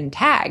has been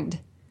tagged.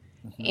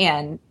 Mm-hmm.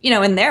 And,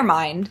 in their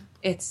mind,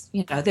 it's,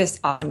 this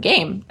awesome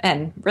game.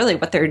 And really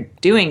what they're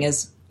doing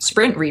is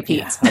sprint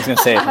repeats. Yeah, I was going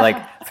to say like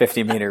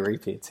 50-meter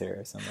repeats here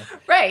or something.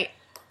 Right.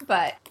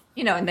 But,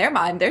 in their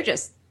mind, they're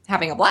just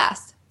having a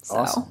blast. So.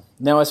 Awesome.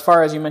 Now, as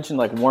far as you mentioned,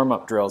 like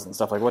warm-up drills and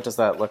stuff, like what does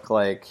that look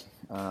like?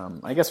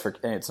 I guess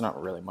it's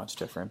not really much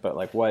different, but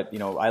like what,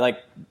 I like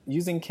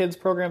using kids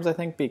programs, I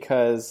think,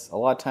 because a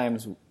lot of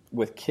times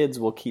with kids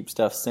we'll keep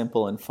stuff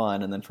simple and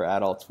fun, and then for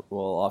adults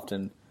we'll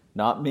often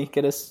not make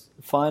it as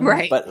fun.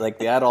 Right. But like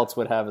the adults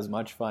would have as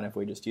much fun if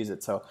we just use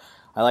it. So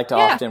I like to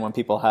often when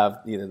people have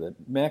either the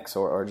mix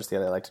or just the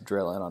other, I like to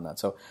drill in on that.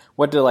 So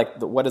what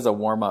is a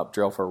warm-up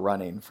drill for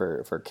running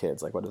for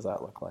kids? Like what does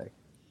that look like?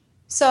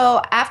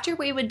 So after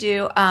we would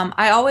do,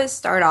 I always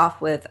start off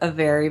with a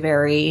very,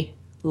 very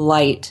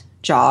light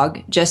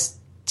jog just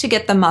to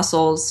get the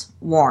muscles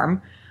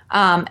warm.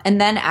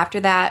 And then after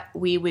that,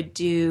 we would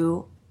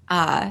do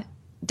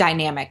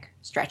dynamic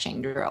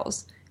stretching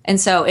drills. And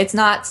so it's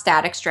not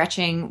static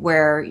stretching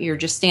where you're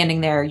just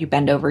standing there, you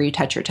bend over, you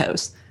touch your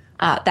toes.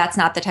 That's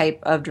not the type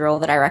of drill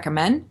that I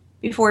recommend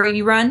before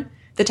you run.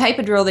 The type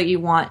of drill that you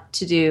want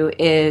to do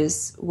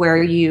is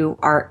where you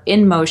are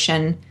in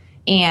motion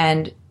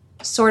and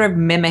sort of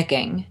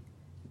mimicking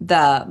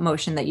the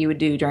motion that you would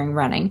do during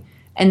running.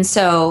 And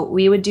so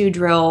we would do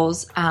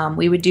drills.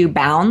 We would do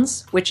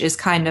bounds, which is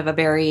kind of a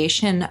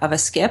variation of a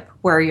skip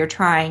where you're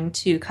trying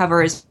to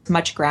cover as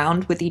much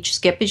ground with each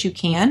skip as you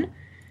can.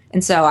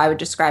 And so I would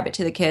describe it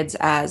to the kids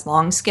as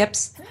long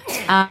skips.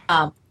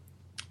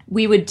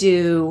 We would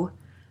do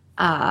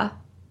a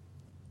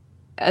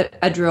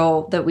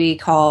drill that we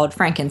called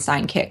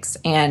Frankenstein kicks.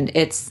 And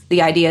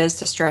the idea is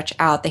to stretch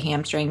out the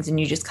hamstrings and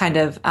you just kind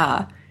of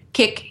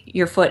kick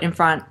your foot in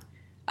front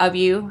of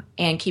you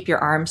and keep your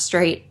arms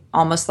straight,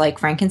 almost like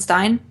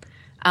Frankenstein,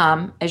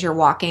 as you're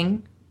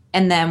walking.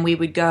 And then we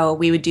would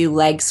do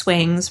leg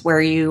swings where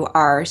you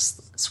are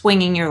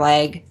swinging your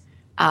leg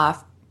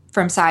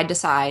from side to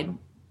side,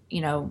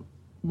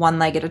 one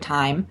leg at a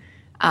time,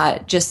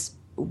 just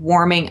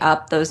warming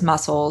up those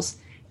muscles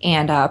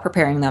and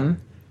preparing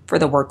them for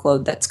the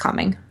workload that's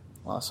coming.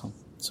 Awesome.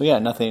 So yeah,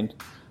 nothing,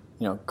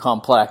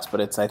 complex,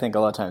 but I think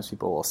a lot of times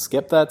people will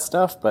skip that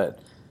stuff, but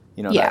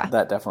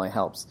that definitely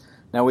helps.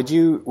 Now,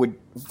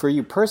 for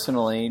you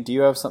personally, do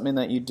you have something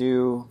that you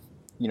do,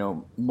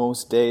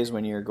 most days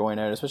when you're going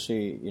out,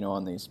 especially,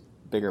 on these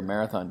bigger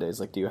marathon days?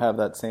 Like, do you have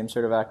that same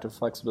sort of active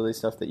flexibility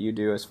stuff that you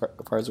do as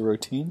far as a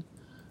routine?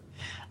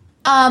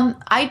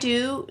 I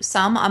do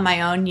some on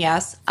my own,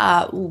 yes.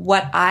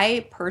 What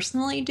I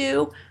personally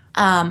do,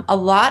 a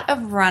lot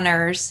of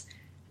runners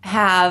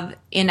have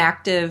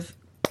inactive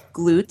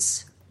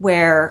glutes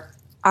where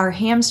our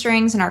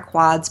hamstrings and our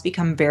quads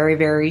become very,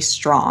 very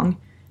strong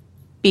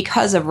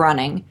because of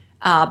running,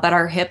 but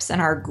our hips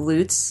and our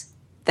glutes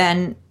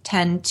then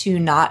tend to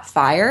not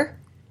fire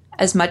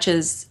as much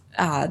as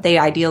they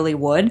ideally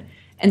would.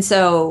 And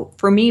so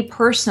for me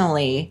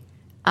personally,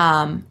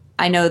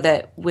 I know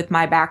that with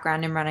my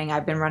background in running,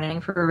 I've been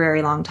running for a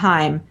very long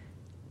time.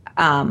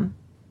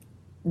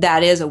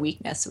 that is a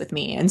weakness with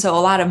me. And so a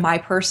lot of my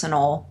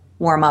personal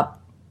warm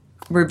up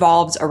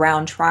revolves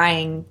around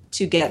trying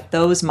to get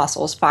those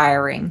muscles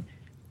firing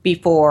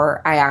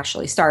before I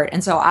actually start.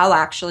 And so I'll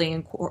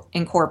actually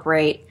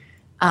incorporate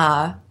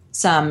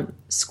some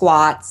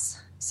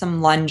squats,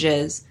 some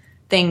lunges,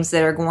 things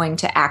that are going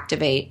to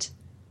activate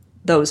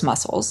those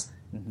muscles,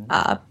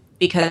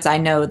 because I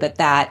know that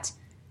that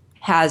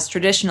has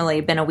traditionally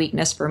been a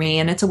weakness for me,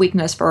 and it's a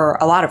weakness for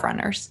a lot of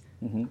runners.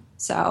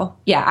 So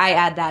yeah, I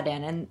add that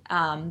in,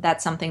 and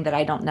that's something that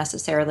I don't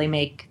necessarily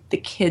make the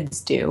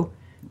kids do,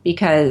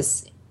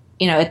 because,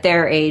 you know, at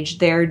their age,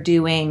 they're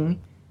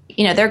doing,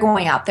 you know, they're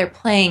going out, they're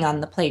playing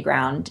on the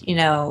playground, you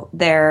know,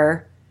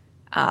 they're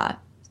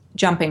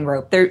jumping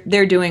rope,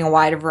 they're doing a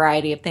wider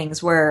variety of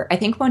things, where I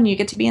think when you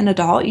get to be an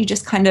adult, you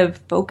just kind of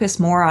focus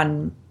more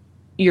on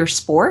your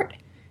sport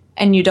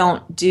and you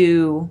don't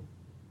do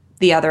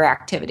the other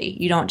activity.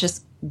 You don't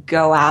just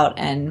go out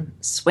and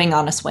swing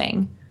on a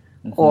swing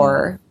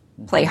or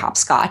play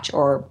hopscotch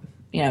or,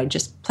 you know,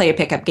 just play a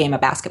pickup game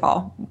of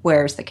basketball,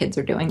 whereas the kids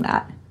are doing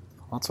that.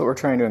 That's what we're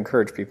trying to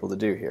encourage people to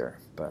do here,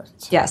 but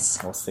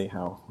yes, we'll see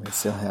how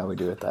we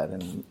do with that.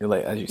 And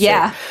as you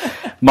say,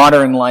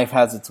 modern life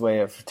has its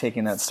way of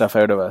taking that stuff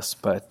out of us.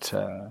 But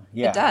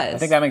it does. I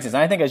think that makes sense.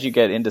 And I think as you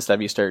get into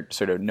stuff, you start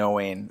sort of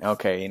knowing,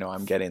 okay, you know,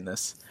 I'm getting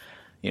this,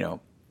 you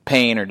know,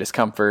 pain or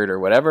discomfort or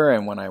whatever,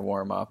 and when I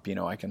warm up, you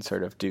know, I can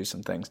sort of do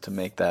some things to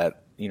make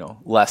that, you know,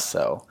 less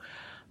so.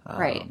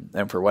 Right.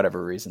 And for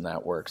whatever reason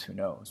that works, who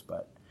knows?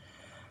 But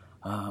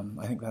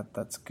I think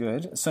that's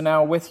good. So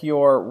now with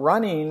your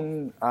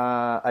running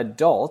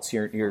adults,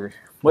 your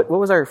what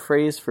was our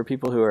phrase for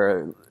people who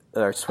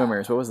are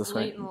swimmers? What was the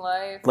swim? Late in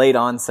life. Late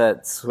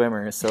onset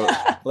swimmers. So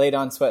late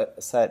onset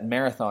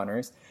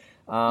marathoners.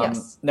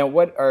 Yes. Now,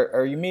 what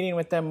are you meeting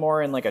with them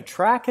more in like a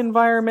track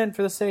environment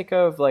for the sake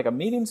of like a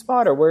meeting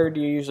spot, or where do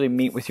you usually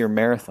meet with your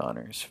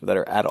marathoners that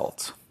are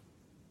adults?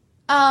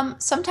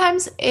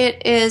 Sometimes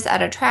it is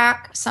at a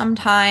track.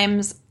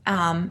 Sometimes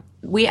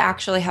we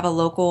actually have a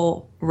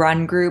local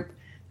run group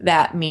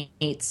that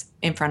meets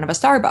in front of a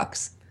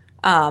Starbucks.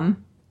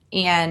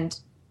 And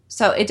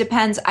so it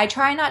depends. I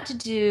try not to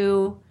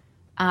do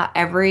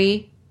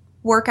every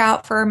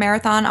workout for a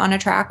marathon on a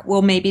track.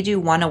 We'll maybe do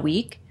one a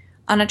week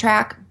on a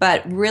track,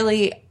 but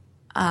really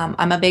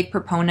I'm a big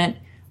proponent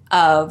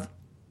of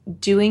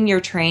doing your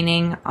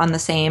training on the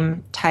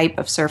same type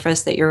of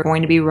surface that you're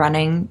going to be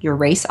running your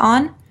race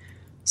on.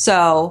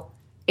 So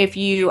if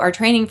you are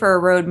training for a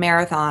road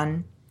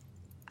marathon,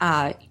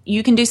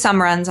 you can do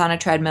some runs on a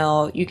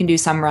treadmill, you can do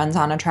some runs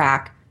on a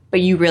track,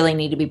 but you really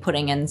need to be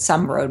putting in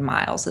some road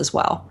miles as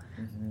well.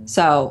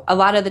 So a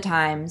lot of the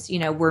times, you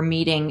know, we're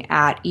meeting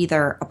at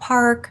either a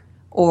park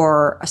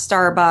or a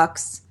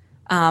Starbucks,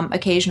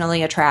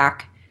 occasionally a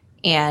track,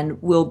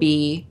 and we'll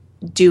be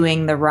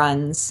doing the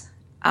runs.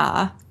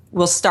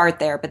 We'll start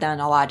there, but then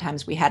a lot of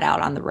times we head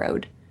out on the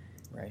road.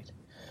 Right.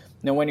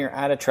 Now, when you're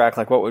at a track,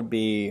 like what would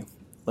be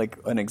like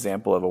an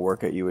example of a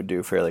workout you would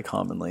do fairly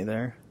commonly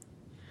there?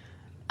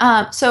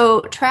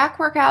 So track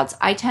workouts,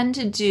 I tend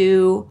to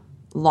do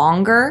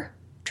longer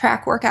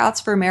track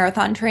workouts for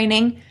marathon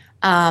training,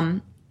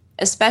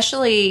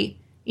 especially,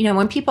 you know,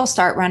 when people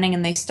start running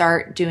and they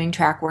start doing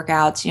track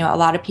workouts, you know, a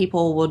lot of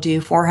people will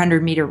do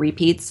 400-meter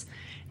repeats,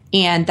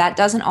 and that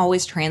doesn't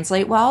always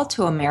translate well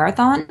to a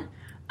marathon.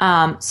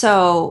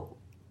 So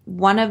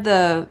one of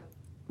the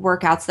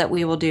workouts that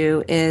we will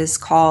do is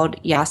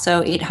called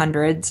Yasso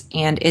 800s,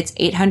 and it's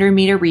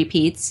 800-meter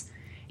repeats.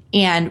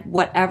 And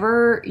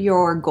whatever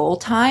your goal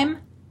time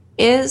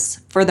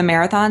is for the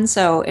marathon,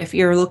 so if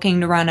you're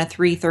looking to run a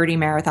 3:30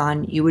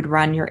 marathon, you would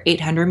run your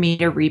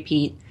 800-meter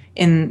repeat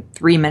in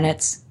 3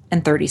 minutes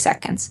and 30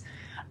 seconds.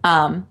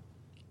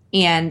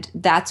 And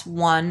that's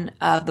one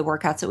of the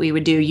workouts that we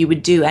would do. You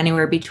would do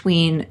anywhere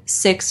between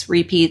 6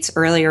 repeats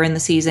earlier in the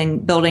season,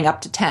 building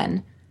up to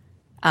 10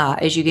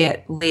 as you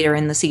get later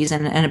in the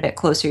season and a bit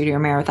closer to your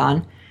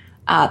marathon.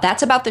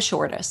 That's about the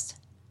shortest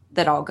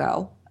that I'll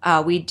go.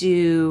 We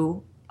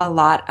do a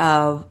lot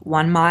of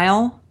 1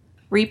 mile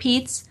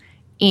repeats,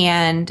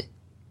 and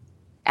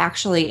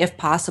actually, if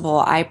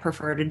possible, I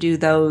prefer to do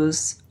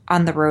those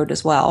on the road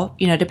as well.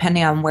 You know,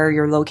 depending on where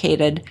you're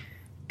located,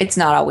 it's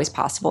not always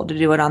possible to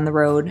do it on the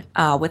road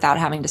without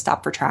having to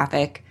stop for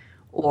traffic,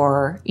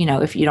 or, you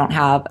know, if you don't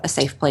have a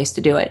safe place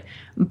to do it.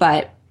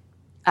 But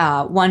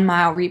 1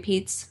 mile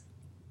repeats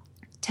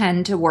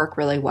tend to work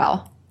really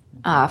well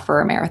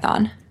for a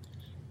marathon.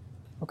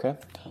 Okay.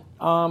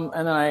 And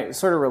then I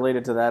sort of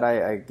related to that,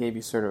 I gave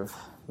you sort of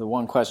the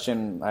one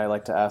question I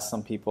like to ask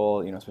some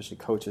people, you know, especially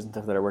coaches and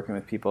stuff that are working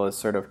with people, is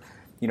sort of,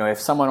 you know, if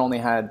someone only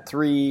had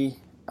 3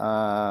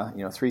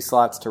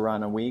 slots to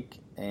run a week,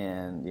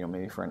 and, you know,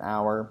 maybe for an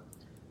hour,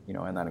 you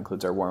know, and that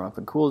includes our warm up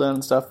and cool down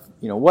and stuff,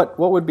 you know, what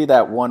would be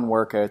that one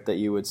workout that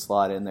you would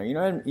slot in there? You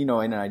know,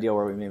 in an ideal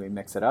where we maybe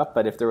mix it up,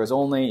 but if there was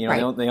only, you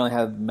know, right, they only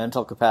had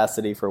mental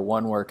capacity for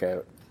one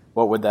workout,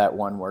 what would that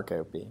one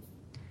workout be?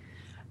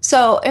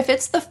 So if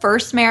it's the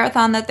first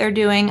marathon that they're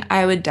doing,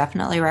 I would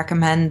definitely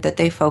recommend that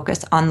they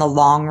focus on the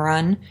long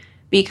run,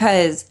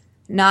 because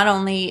not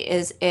only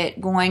is it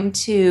going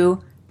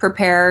to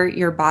prepare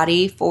your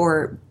body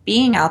for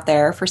being out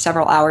there for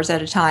several hours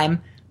at a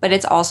time, but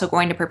it's also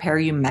going to prepare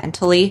you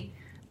mentally.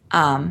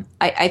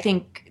 I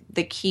think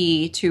the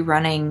key to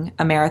running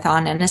a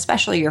marathon, and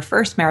especially your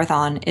first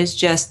marathon, is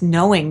just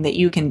knowing that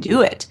you can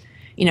do it.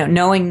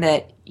 Knowing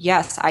that,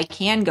 yes, I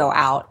can go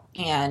out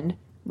and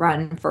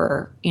run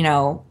for,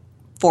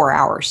 4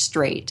 hours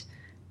straight.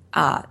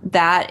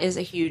 That is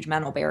a huge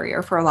mental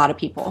barrier for a lot of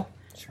people.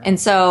 Sure. And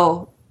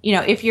so,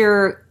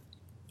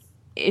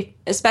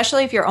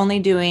 especially if you're only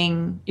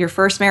doing your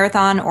first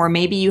marathon, or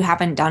maybe you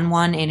haven't done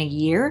one in a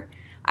year,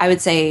 I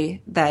would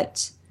say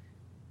that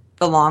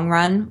the long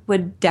run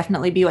would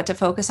definitely be what to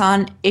focus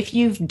on. If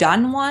you've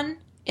done one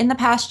in the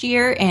past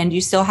year and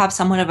you still have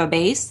somewhat of a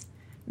base,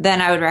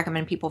 then I would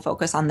recommend people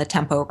focus on the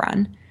tempo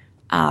run,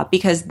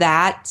 because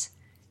that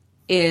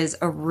is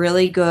a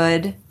really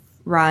good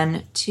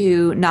run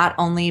to not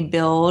only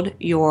build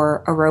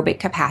your aerobic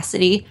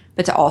capacity,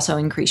 but to also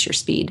increase your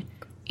speed.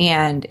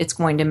 And it's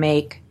going to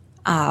make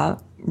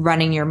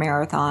running your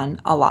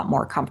marathon a lot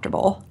more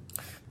comfortable.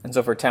 And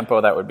so for tempo,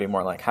 that would be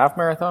more like half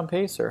marathon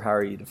pace, or how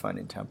are you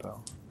defining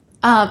tempo?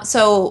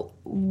 So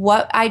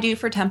what I do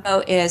for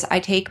tempo is I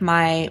take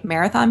my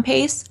marathon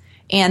pace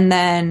and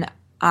then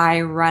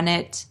I run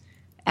it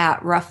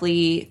at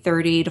roughly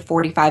 30 to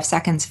 45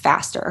 seconds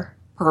faster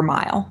per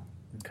mile.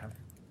 Okay.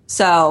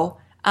 So,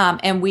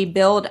 and we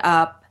build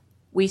up,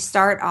 we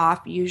start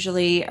off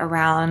usually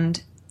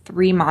around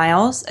 3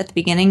 miles at the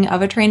beginning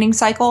of a training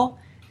cycle.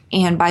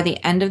 And by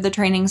the end of the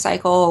training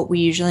cycle, we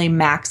usually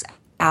max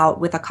out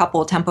with a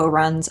couple tempo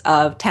runs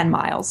of 10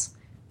 miles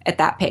at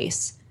that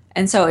pace.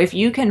 And so if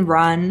you can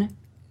run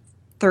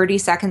 30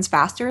 seconds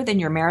faster than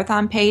your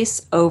marathon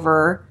pace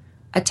over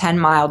a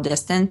 10-mile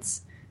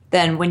distance,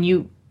 then when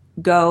you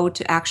go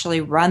to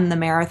actually run the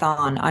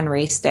marathon on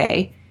race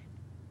day,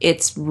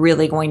 it's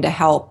really going to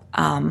help.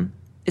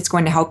 It's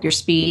going to help your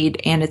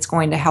speed, and it's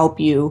going to help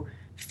you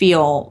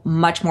feel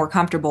much more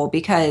comfortable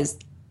because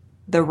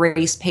the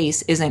race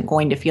pace isn't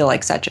going to feel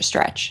like such a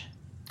stretch.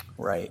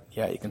 Right.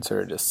 Yeah, you can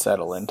sort of just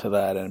settle into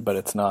that, but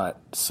it's not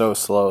so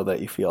slow that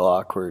you feel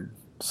awkward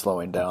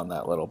slowing down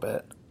that little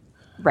bit.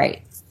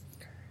 Right.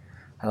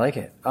 I like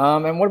it.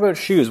 And what about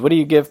shoes? What do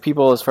you give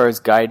people as far as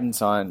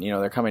guidance on,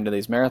 they're coming to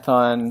these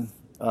marathon,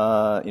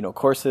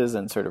 courses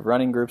and sort of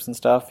running groups and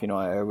stuff?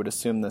 I would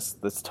assume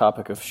this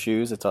topic of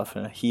shoes, it's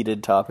often a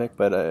heated topic,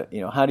 but,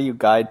 how do you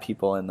guide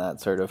people in that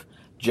sort of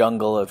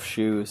jungle of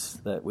shoes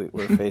that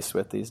we're faced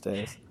with these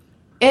days?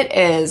 It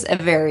is a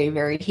very,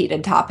 very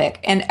heated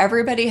topic, and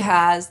everybody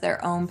has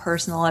their own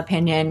personal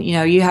opinion.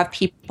 You have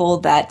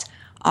people that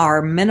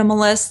are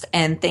minimalist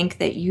and think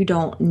that you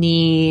don't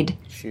need,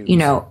 shoes. You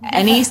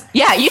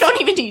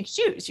don't even need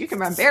shoes. You can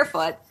run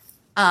barefoot.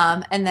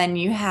 And then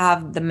you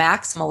have the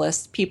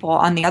maximalist people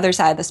on the other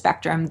side of the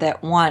spectrum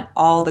that want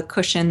all the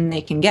cushion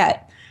they can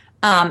get.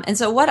 And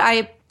so what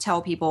I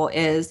tell people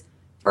is,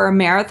 for a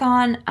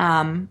marathon,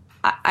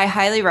 I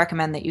highly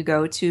recommend that you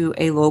go to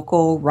a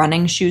local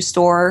running shoe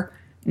store,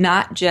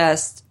 not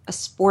just a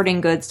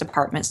sporting goods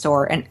department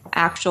store, an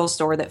actual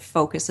store that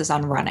focuses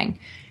on running.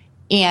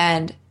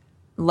 And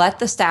let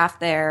the staff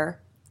there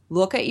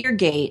look at your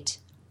gait,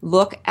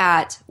 look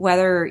at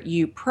whether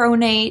you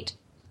pronate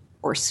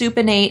or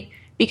supinate,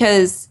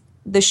 because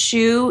the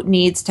shoe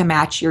needs to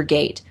match your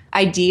gait.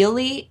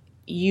 Ideally,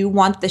 you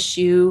want the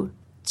shoe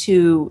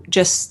to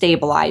just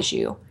stabilize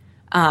you.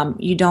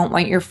 You don't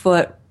want your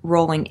foot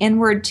rolling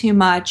inward too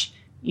much.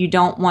 You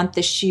don't want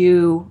the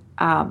shoe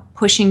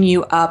pushing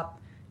you up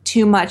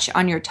too much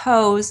on your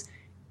toes.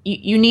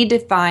 You need to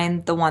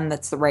find the one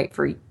that's the right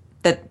for you,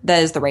 that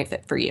is the right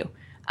fit for you.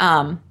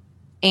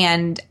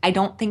 And I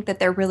don't think that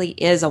there really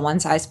is a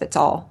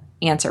one-size-fits-all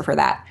answer for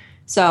that.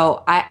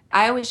 So I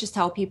always just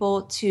tell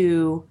people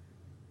to,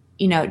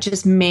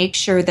 just make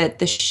sure that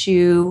the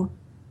shoe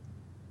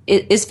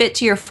is fit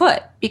to your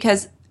foot,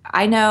 because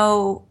I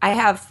know I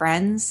have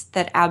friends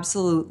that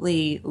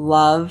absolutely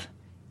love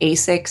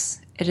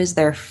Asics. It is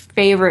their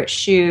favorite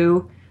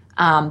shoe.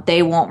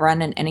 They won't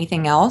run in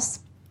anything else.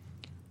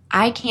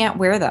 I can't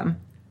wear them.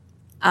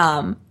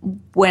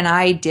 When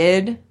I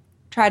did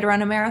try to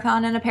run a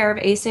marathon in a pair of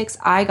Asics,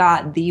 I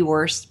got the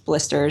worst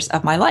blisters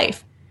of my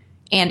life.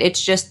 And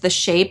it's just the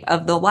shape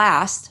of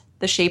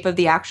the shape of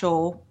the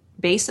actual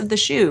base of the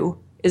shoe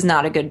is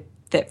not a good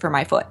fit for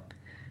my foot.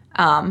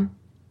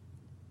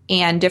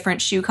 And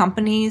different shoe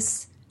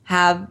companies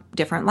have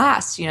different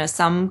lasts.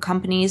 Some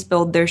companies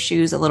build their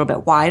shoes a little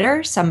bit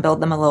wider, some build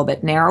them a little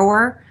bit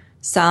narrower,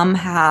 some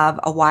have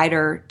a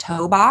wider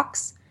toe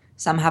box,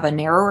 some have a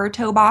narrower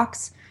toe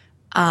box.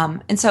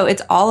 And so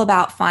it's all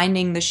about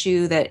finding the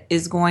shoe that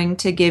is going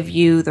to give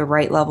you the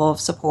right level of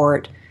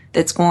support,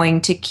 that's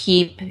going to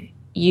keep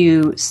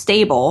you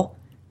stable,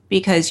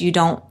 because you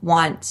don't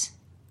want,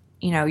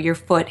 your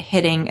foot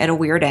hitting at a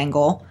weird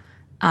angle,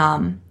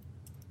 and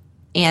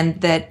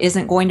that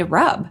isn't going to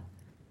rub.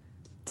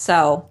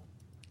 So,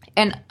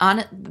 and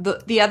on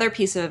the other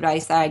piece of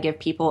advice that I give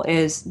people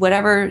is,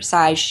 whatever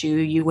size shoe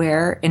you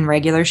wear in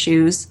regular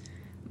shoes,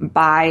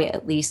 buy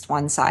at least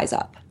one size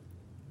up.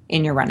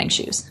 in your running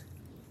shoes,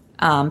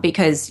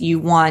 because you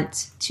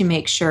want to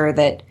make sure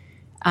that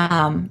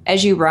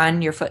as you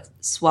run, your foot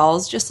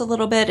swells just a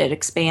little bit, it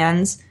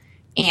expands.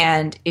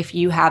 And if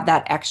you have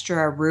that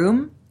extra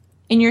room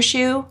in your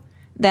shoe,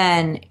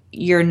 then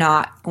you're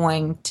not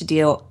going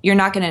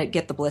to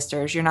get the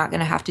blisters. You're not going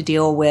to have to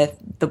deal with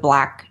the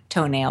black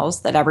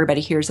toenails that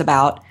everybody hears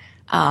about.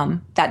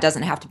 That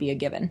doesn't have to be a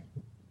given.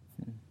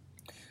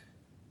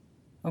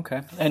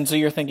 Okay. And so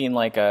you're thinking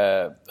like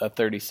a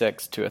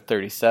 36 to a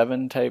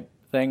 37 type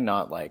thing,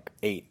 not like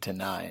 8 to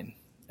 9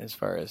 as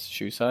far as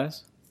shoe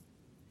size?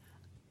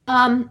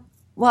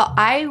 Well,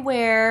 I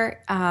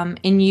wear,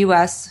 in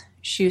US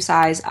shoe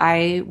size,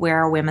 I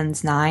wear a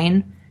women's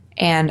 9,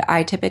 and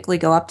I typically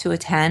go up to a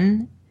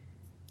 10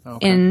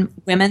 in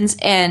women's,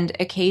 and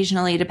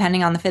occasionally,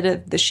 depending on the fit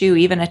of the shoe,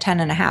 even a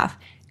 10.5.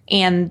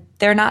 And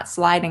they're not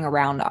sliding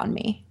around on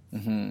me.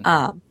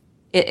 Mm-hmm.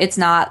 It's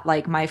not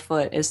like my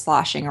foot is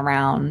sloshing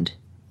around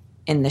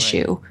in the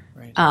shoe.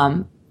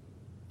 Right.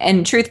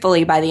 And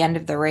truthfully, by the end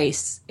of the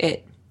race,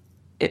 it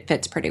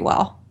fits pretty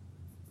well.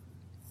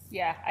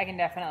 Yeah, I can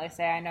definitely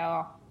say I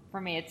know for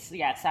me it's,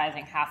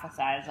 sizing half a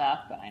size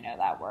up, but I know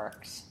that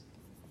works.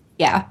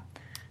 Yeah.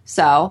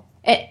 So,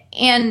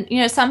 and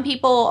some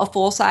people a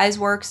full size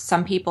works.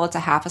 Some people it's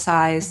a half a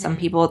size. Mm-hmm. Some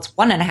people it's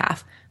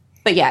 1.5.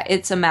 But yeah,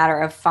 it's a matter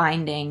of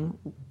finding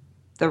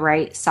the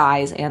right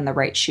size and the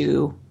right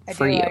shoe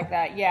for you. I do like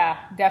that. Yeah,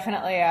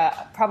 definitely.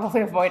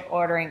 Probably avoid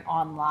ordering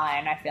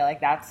online. I feel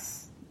like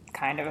that's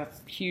kind of a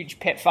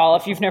huge pitfall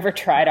if you've never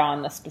tried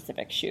on the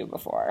specific shoe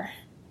before.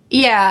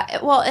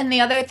 Yeah. Well, and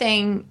the other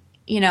thing,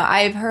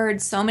 I've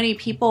heard so many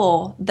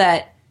people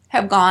that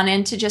have gone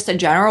into just a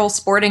general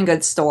sporting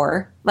goods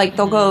store. Like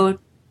they'll go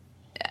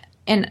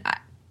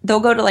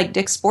to like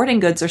Dick's Sporting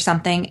Goods or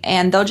something,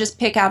 and they'll just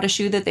pick out a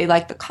shoe that they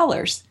like the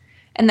colors.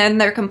 And then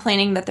they're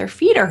complaining that their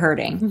feet are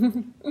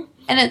hurting.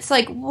 And it's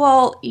like,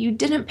 well, you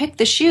didn't pick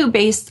the shoe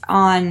based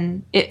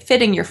on it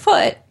fitting your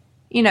foot.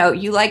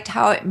 You liked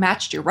how it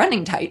matched your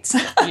running tights.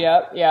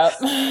 Yep.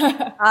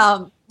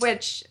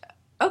 Which,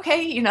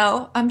 okay,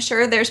 I'm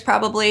sure there's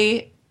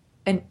probably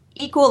an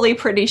equally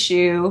pretty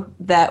shoe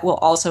that will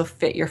also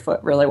fit your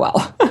foot really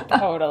well.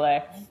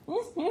 Totally.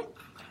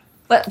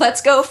 But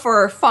let's go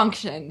for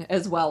function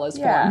as well as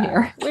form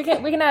here. We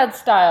can add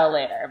style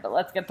later, but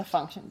let's get the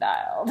function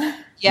dialed.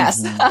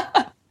 Yes.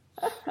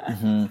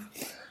 Mm-hmm.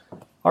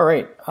 All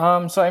right.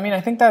 So, I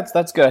think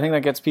that's good. I think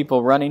that gets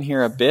people running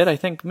here a bit. I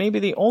think maybe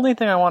the only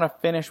thing I want to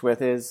finish with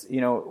is,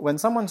 when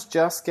someone's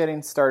just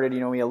getting started,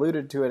 we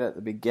alluded to it at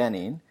the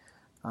beginning.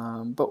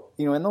 But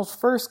in those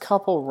first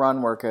couple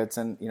run workouts,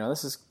 and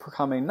this is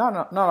coming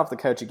not off the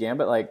couch again,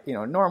 but like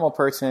a normal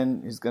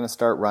person who's going to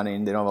start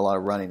running, they don't have a lot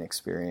of running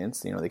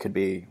experience. They could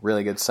be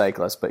really good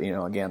cyclists, but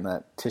again,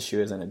 that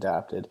tissue isn't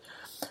adapted.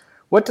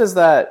 What does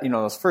that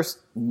those first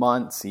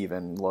months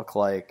even look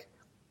like,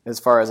 as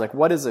far as like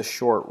what is a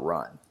short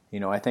run?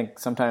 I think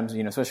sometimes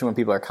especially when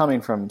people are coming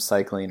from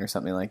cycling or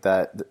something like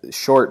that,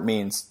 short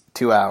means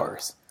 2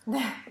 hours,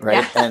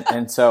 right? Yeah.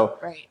 And so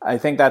right. I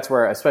think that's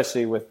where,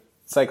 especially with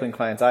cycling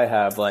clients I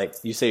have, like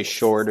you say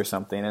short or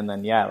something, and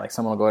then like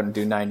someone will go out and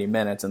do 90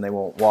 minutes and they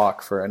won't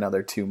walk for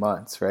another 2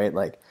 months, right?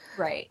 Like,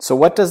 right. So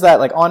what does that,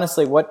 like,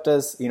 honestly, what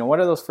does, what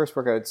are those first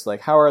workouts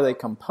like? How are they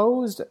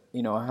composed?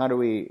 How do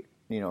we,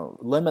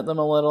 limit them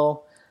a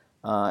little?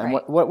 And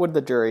right. what would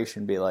the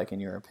duration be like in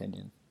your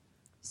opinion?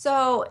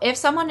 So if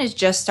someone is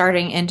just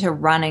starting into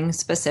running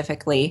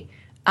specifically,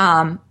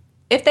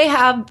 if they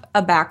have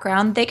a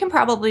background, they can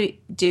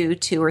probably do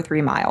 2 or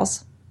 3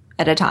 miles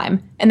at a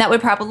time. And that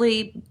would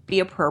probably be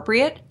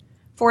appropriate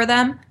for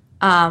them.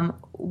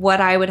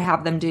 What I would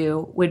have them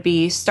do would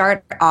be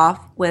start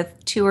off with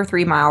 2 or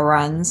 3 mile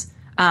runs,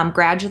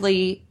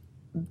 gradually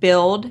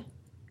build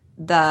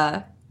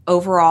the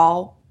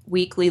overall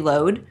weekly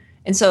load.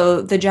 And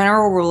so the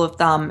general rule of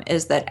thumb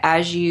is that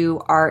as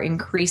you are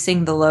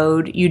increasing the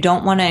load, you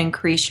don't want to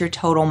increase your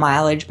total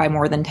mileage by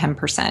more than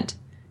 10%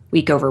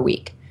 week over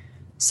week.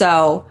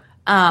 So,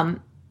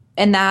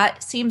 and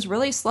that seems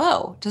really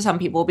slow to some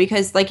people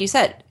because, like you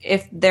said,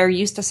 if they're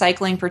used to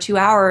cycling for 2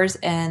 hours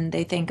and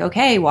they think,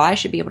 okay, well, I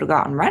should be able to go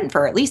out and run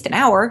for at least an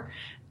hour.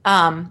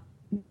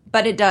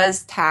 But it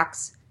does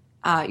tax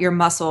your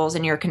muscles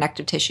and your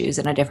connective tissues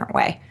in a different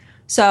way.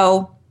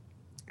 So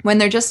when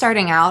they're just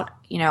starting out,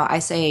 I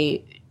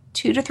say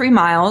 2 to 3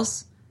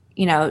 miles,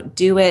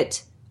 do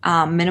it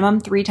minimum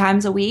 3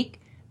 times a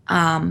week.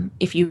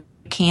 If you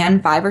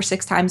can, 5 or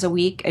 6 times a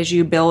week as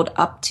you build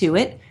up to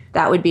it,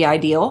 that would be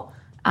ideal.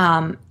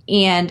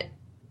 And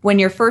when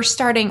you're first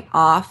starting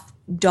off,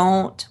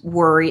 don't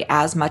worry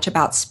as much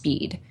about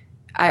speed.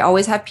 I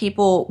always have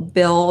people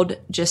build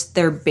just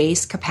their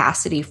base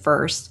capacity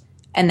first,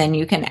 and then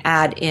you can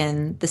add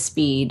in the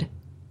speed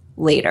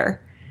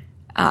later.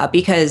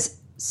 Because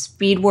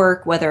speed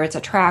work, whether it's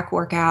a track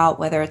workout,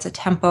 whether it's a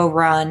tempo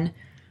run,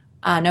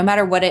 no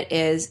matter what it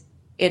is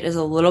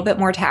a little bit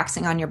more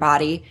taxing on your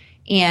body,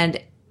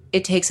 and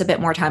it takes a bit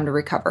more time to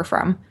recover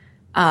from.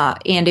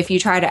 And if you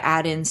try to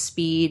add in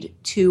speed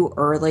too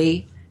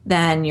early,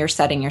 then you're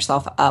setting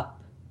yourself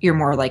up. You're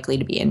more likely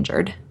to be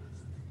injured.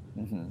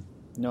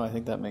 No, I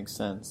think that makes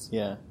sense.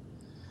 Yeah.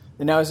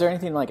 And now, is there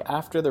anything like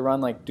after the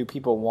run, like do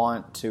people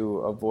want to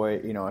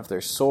avoid, if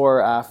they're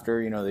sore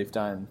after, they've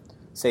done,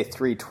 say,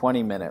 3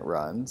 20-minute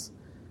runs,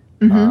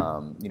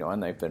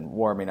 and they've been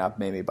warming up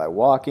maybe by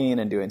walking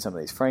and doing some of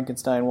these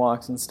Frankenstein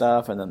walks and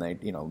stuff, and then they,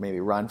 maybe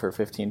run for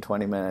 15,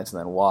 20 minutes and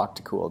then walk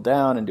to cool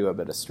down and do a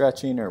bit of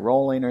stretching or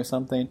rolling or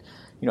something,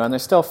 and they're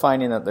still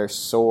finding that they're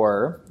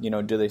sore,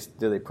 do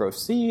they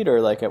proceed,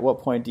 or like at what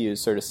point do you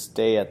sort of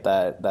stay at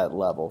that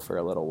level for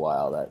a little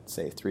while, that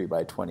say 3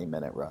 by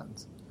 20-minute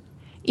runs?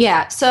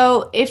 Yeah,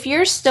 so if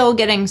you're still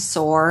getting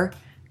sore,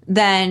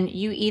 then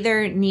you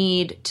either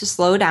need to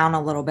slow down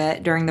a little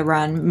bit during the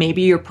run.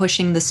 Maybe you're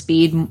pushing the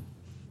speed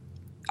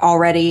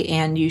already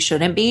and you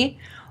shouldn't be.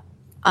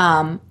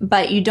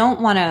 But you don't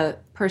want to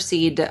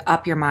proceed to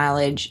up your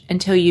mileage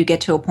until you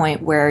get to a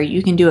point where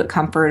you can do it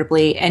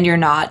comfortably and you're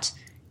not,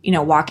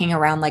 walking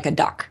around like a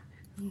duck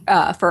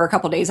for a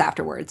couple days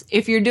afterwards.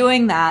 If you're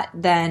doing that,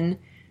 then,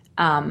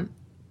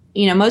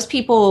 most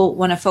people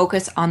want to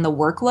focus on the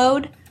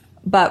workload,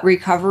 but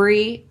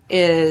recovery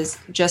is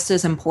just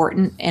as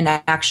important, and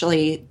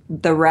actually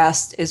the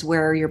rest is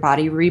where your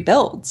body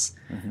rebuilds.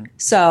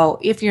 So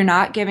if you're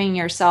not giving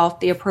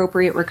yourself the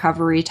appropriate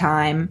recovery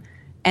time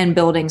and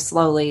building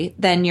slowly,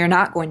 then you're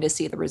not going to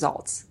see the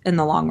results in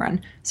the long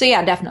run. So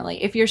yeah,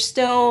 definitely. If you're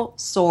still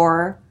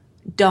sore,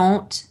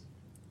 don't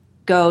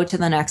go to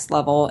the next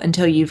level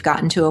until you've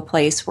gotten to a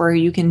place where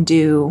you can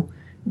do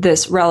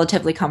this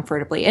relatively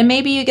comfortably. And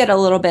maybe you get a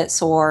little bit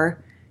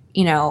sore,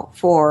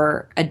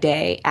 for a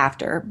day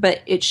after, but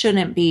it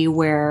shouldn't be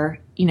where,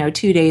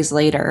 2 days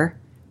later,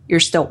 you're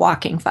still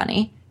walking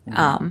funny.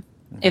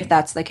 If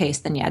that's the case,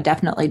 then yeah,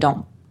 definitely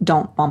don't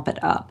bump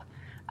it up.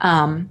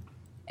 And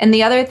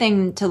the other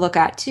thing to look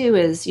at too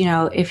is,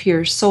 if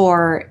you're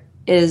sore,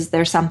 is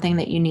there something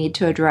that you need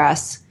to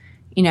address,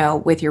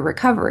 with your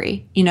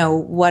recovery?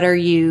 What are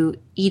you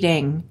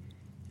eating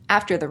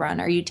after the run?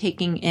 Are you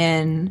taking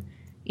in,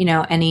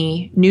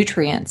 any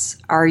nutrients?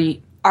 Are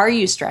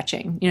you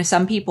stretching?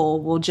 Some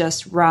people will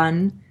just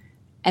run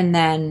and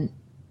then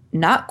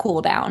not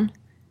cool down.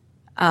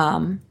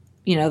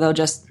 They'll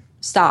just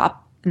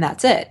stop and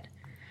that's it.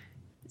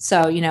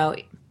 So,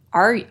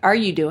 are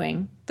you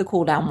doing the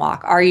cool down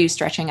walk? Are you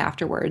stretching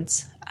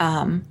afterwards?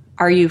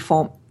 Are you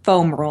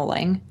foam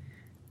rolling?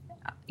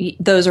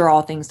 Those are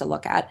all things to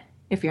look at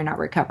if you're not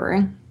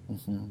recovering.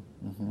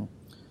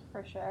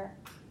 For sure.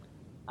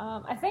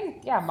 I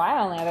think, my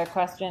only other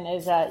question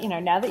is,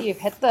 now that you've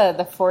hit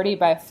the 40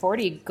 by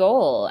 40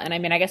 goal, and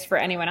I guess for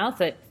anyone else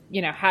that,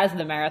 has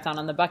the marathon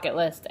on the bucket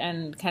list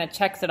and kind of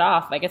checks it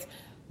off, I guess,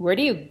 where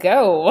do you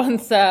go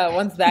once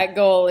that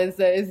goal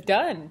is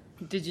done?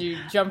 Did you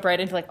jump right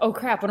into like, oh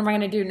crap, what am I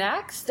going to do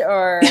next?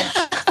 Or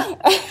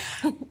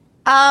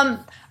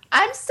I'm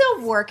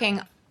still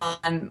working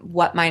on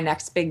what my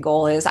next big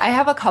goal is. I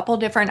have a couple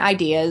different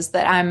ideas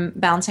that I'm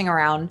bouncing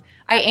around.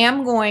 I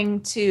am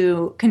going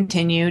to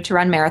continue to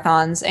run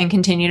marathons and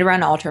continue to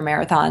run ultra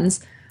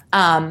marathons.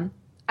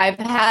 I've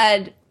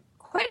had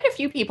quite a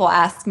few people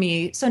ask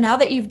me, so now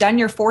that you've done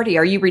your 40,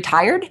 are you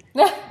retired?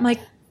 I'm like,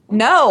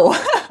 no,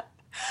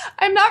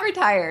 I'm not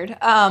retired.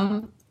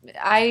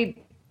 I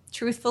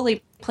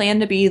truthfully plan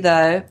to be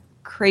the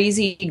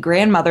crazy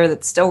grandmother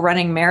that's still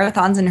running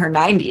marathons in her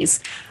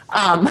 90s.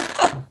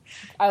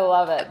 I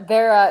love it.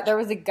 There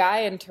was a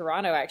guy in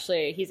Toronto,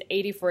 actually. He's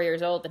 84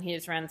 years old, and he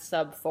just ran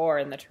sub 4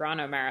 in the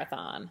Toronto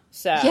Marathon.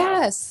 So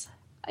yes.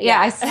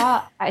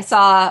 Yeah, I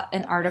saw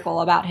an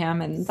article about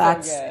him, and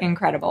that's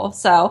incredible.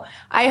 So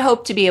I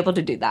hope to be able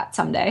to do that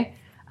someday.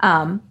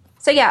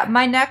 So yeah,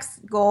 my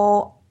next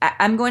goal,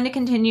 I'm going to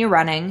continue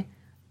running.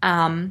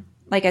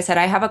 Like I said,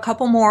 I have a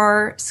couple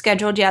more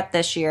scheduled yet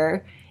this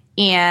year,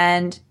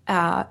 and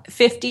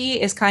 50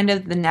 is kind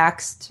of the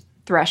next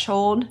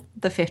threshold,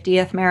 the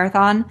 50th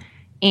marathon.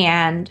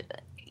 And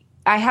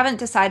I haven't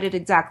decided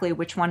exactly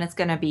which one it's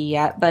going to be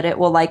yet, but it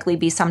will likely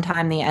be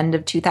sometime the end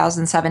of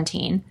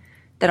 2017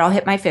 that I'll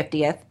hit my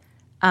 50th.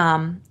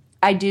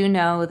 I do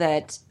know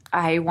that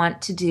I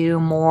want to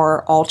do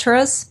more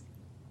ultras,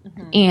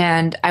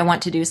 and I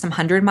want to do some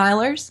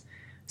 100-milers.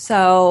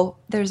 So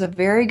there's a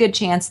very good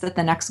chance that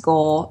the next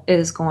goal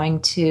is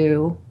going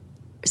to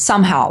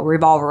somehow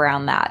revolve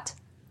around that.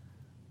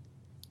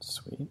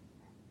 Sweet.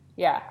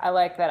 Yeah, I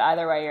like that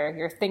either way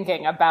you're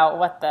thinking about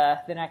what the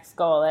next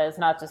goal is,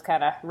 not just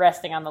kind of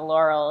resting on the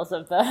laurels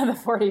of the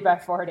 40 by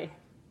 40.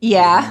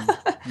 Yeah.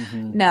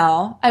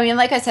 No.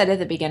 Like I said at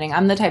the beginning,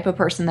 I'm the type of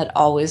person that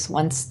always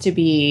wants to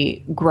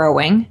be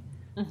growing.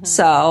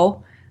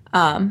 So,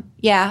 I'm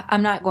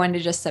not going to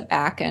just sit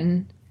back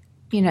and,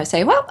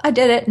 say, well, I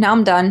did it. Now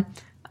I'm done.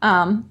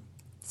 I'm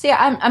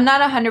not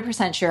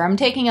 100% sure. I'm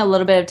taking a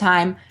little bit of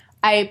time.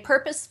 I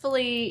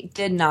purposefully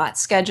did not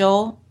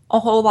schedule a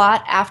whole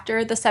lot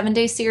after the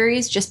 7-day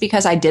series just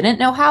because I didn't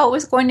know how it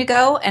was going to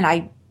go, and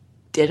I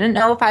didn't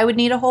know if I would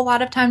need a whole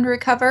lot of time to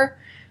recover.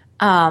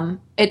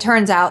 It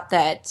turns out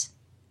that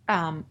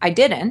I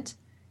didn't,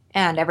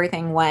 and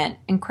everything went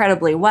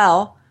incredibly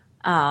well.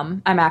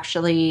 I'm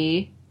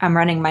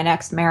running my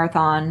next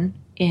marathon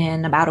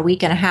in about a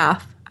week and a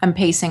half. I'm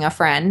pacing a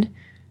friend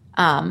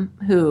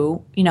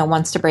who,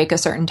 wants to break a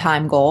certain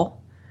time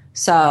goal.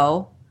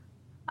 So,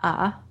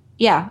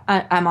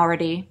 I'm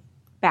already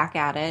back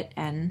at it.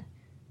 And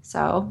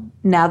so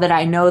now that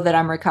I know that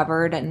I'm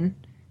recovered and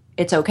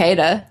it's okay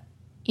to,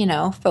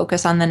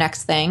 focus on the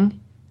next thing,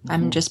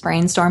 I'm just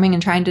brainstorming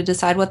and trying to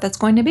decide what that's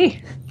going to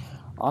be.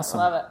 Awesome.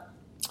 Love it.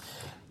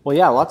 Well,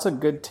 yeah, lots of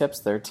good tips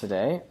there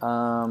today.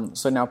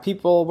 So now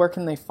people, where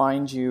can they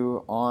find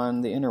you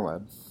on the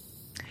interweb?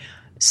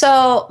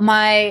 So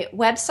my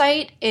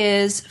website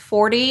is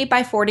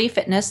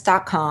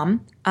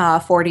 40by40fitness.com.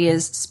 40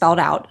 is spelled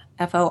out,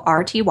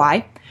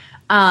 Forty.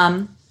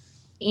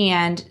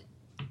 And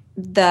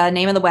the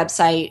name of the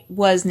website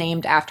was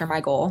named after my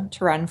goal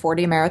to run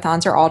 40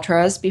 marathons or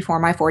ultras before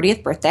my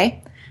 40th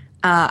birthday.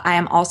 I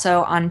am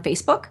also on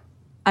Facebook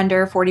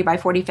under 40 by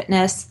 40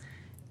 Fitness.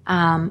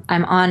 I'm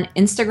on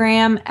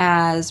Instagram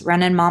as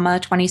Runnin' Mama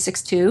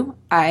 262.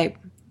 I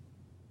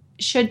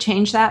should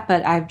change that,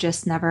 but I've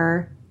just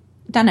never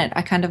done it.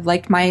 I kind of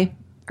liked my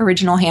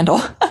original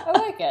handle. I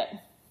like it.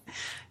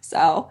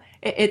 So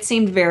it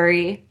seemed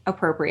very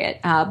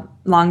appropriate.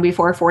 Long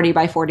before 40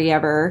 by 40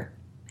 ever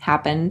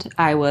happened,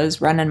 I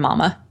was Runnin'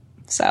 Mama.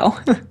 So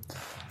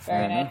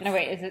Very nice. No,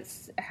 wait,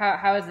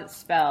 how is it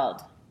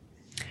spelled?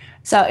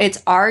 So it's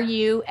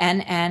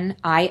RUNNINMAMA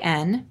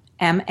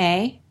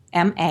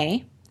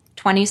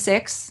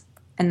 26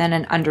 and then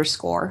an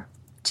underscore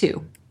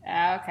 2.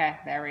 Okay,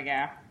 there we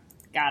go.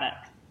 Got it.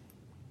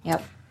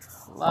 Yep.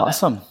 Love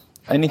Awesome. it.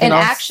 Anything And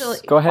else? actually,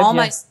 Go ahead. all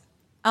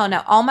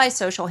my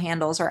social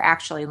handles are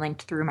actually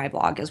linked through my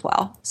blog as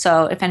well.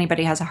 So if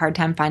anybody has a hard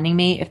time finding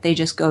me, if they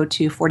just go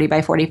to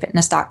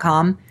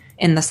 40by40fitness.com,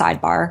 in the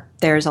sidebar,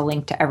 there's a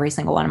link to every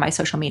single one of my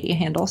social media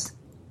handles.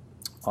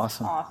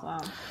 Awesome.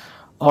 Awesome.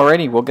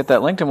 Alrighty, we'll get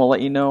that linked and we'll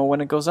let you know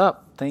when it goes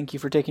up. Thank you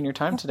for taking your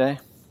time today.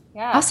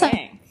 Yeah, Awesome.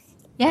 Thanks.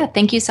 Yeah,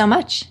 thank you so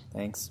much.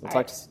 Thanks. We'll All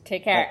talk right, to you.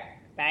 take care.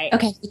 Bye.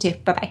 Okay, you too.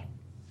 Bye-bye.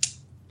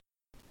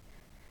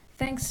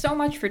 Thanks so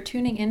much for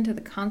tuning in to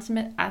the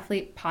Consummate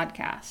Athlete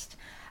podcast.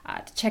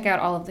 To check out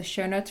all of the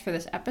show notes for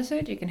this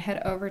episode, you can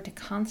head over to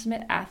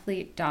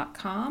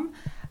consummateathlete.com,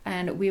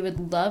 and we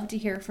would love to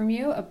hear from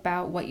you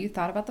about what you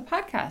thought about the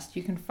podcast.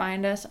 You can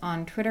find us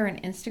on Twitter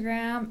and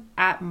Instagram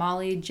at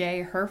Molly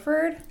J.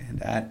 Herford.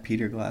 And at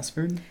Peter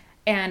Glassford.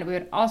 And we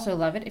would also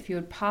love it if you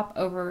would pop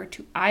over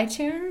to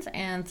iTunes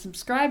and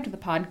subscribe to the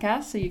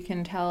podcast so you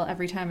can tell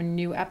every time a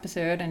new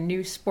episode, a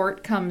new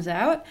sport comes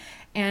out.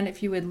 And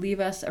if you would leave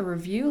us a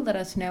review, let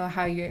us know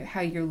how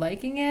you're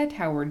liking it,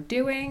 how we're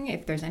doing,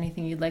 if there's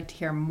anything you'd like to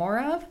hear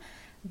more of.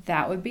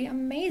 That would be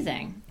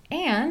amazing.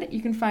 And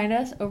you can find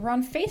us over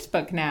on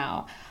Facebook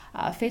now,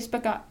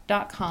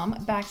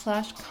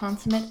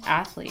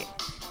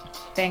 facebook.com/consummateathlete.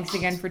 Thanks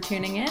again for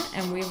tuning in,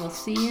 and we will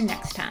see you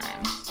next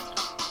time.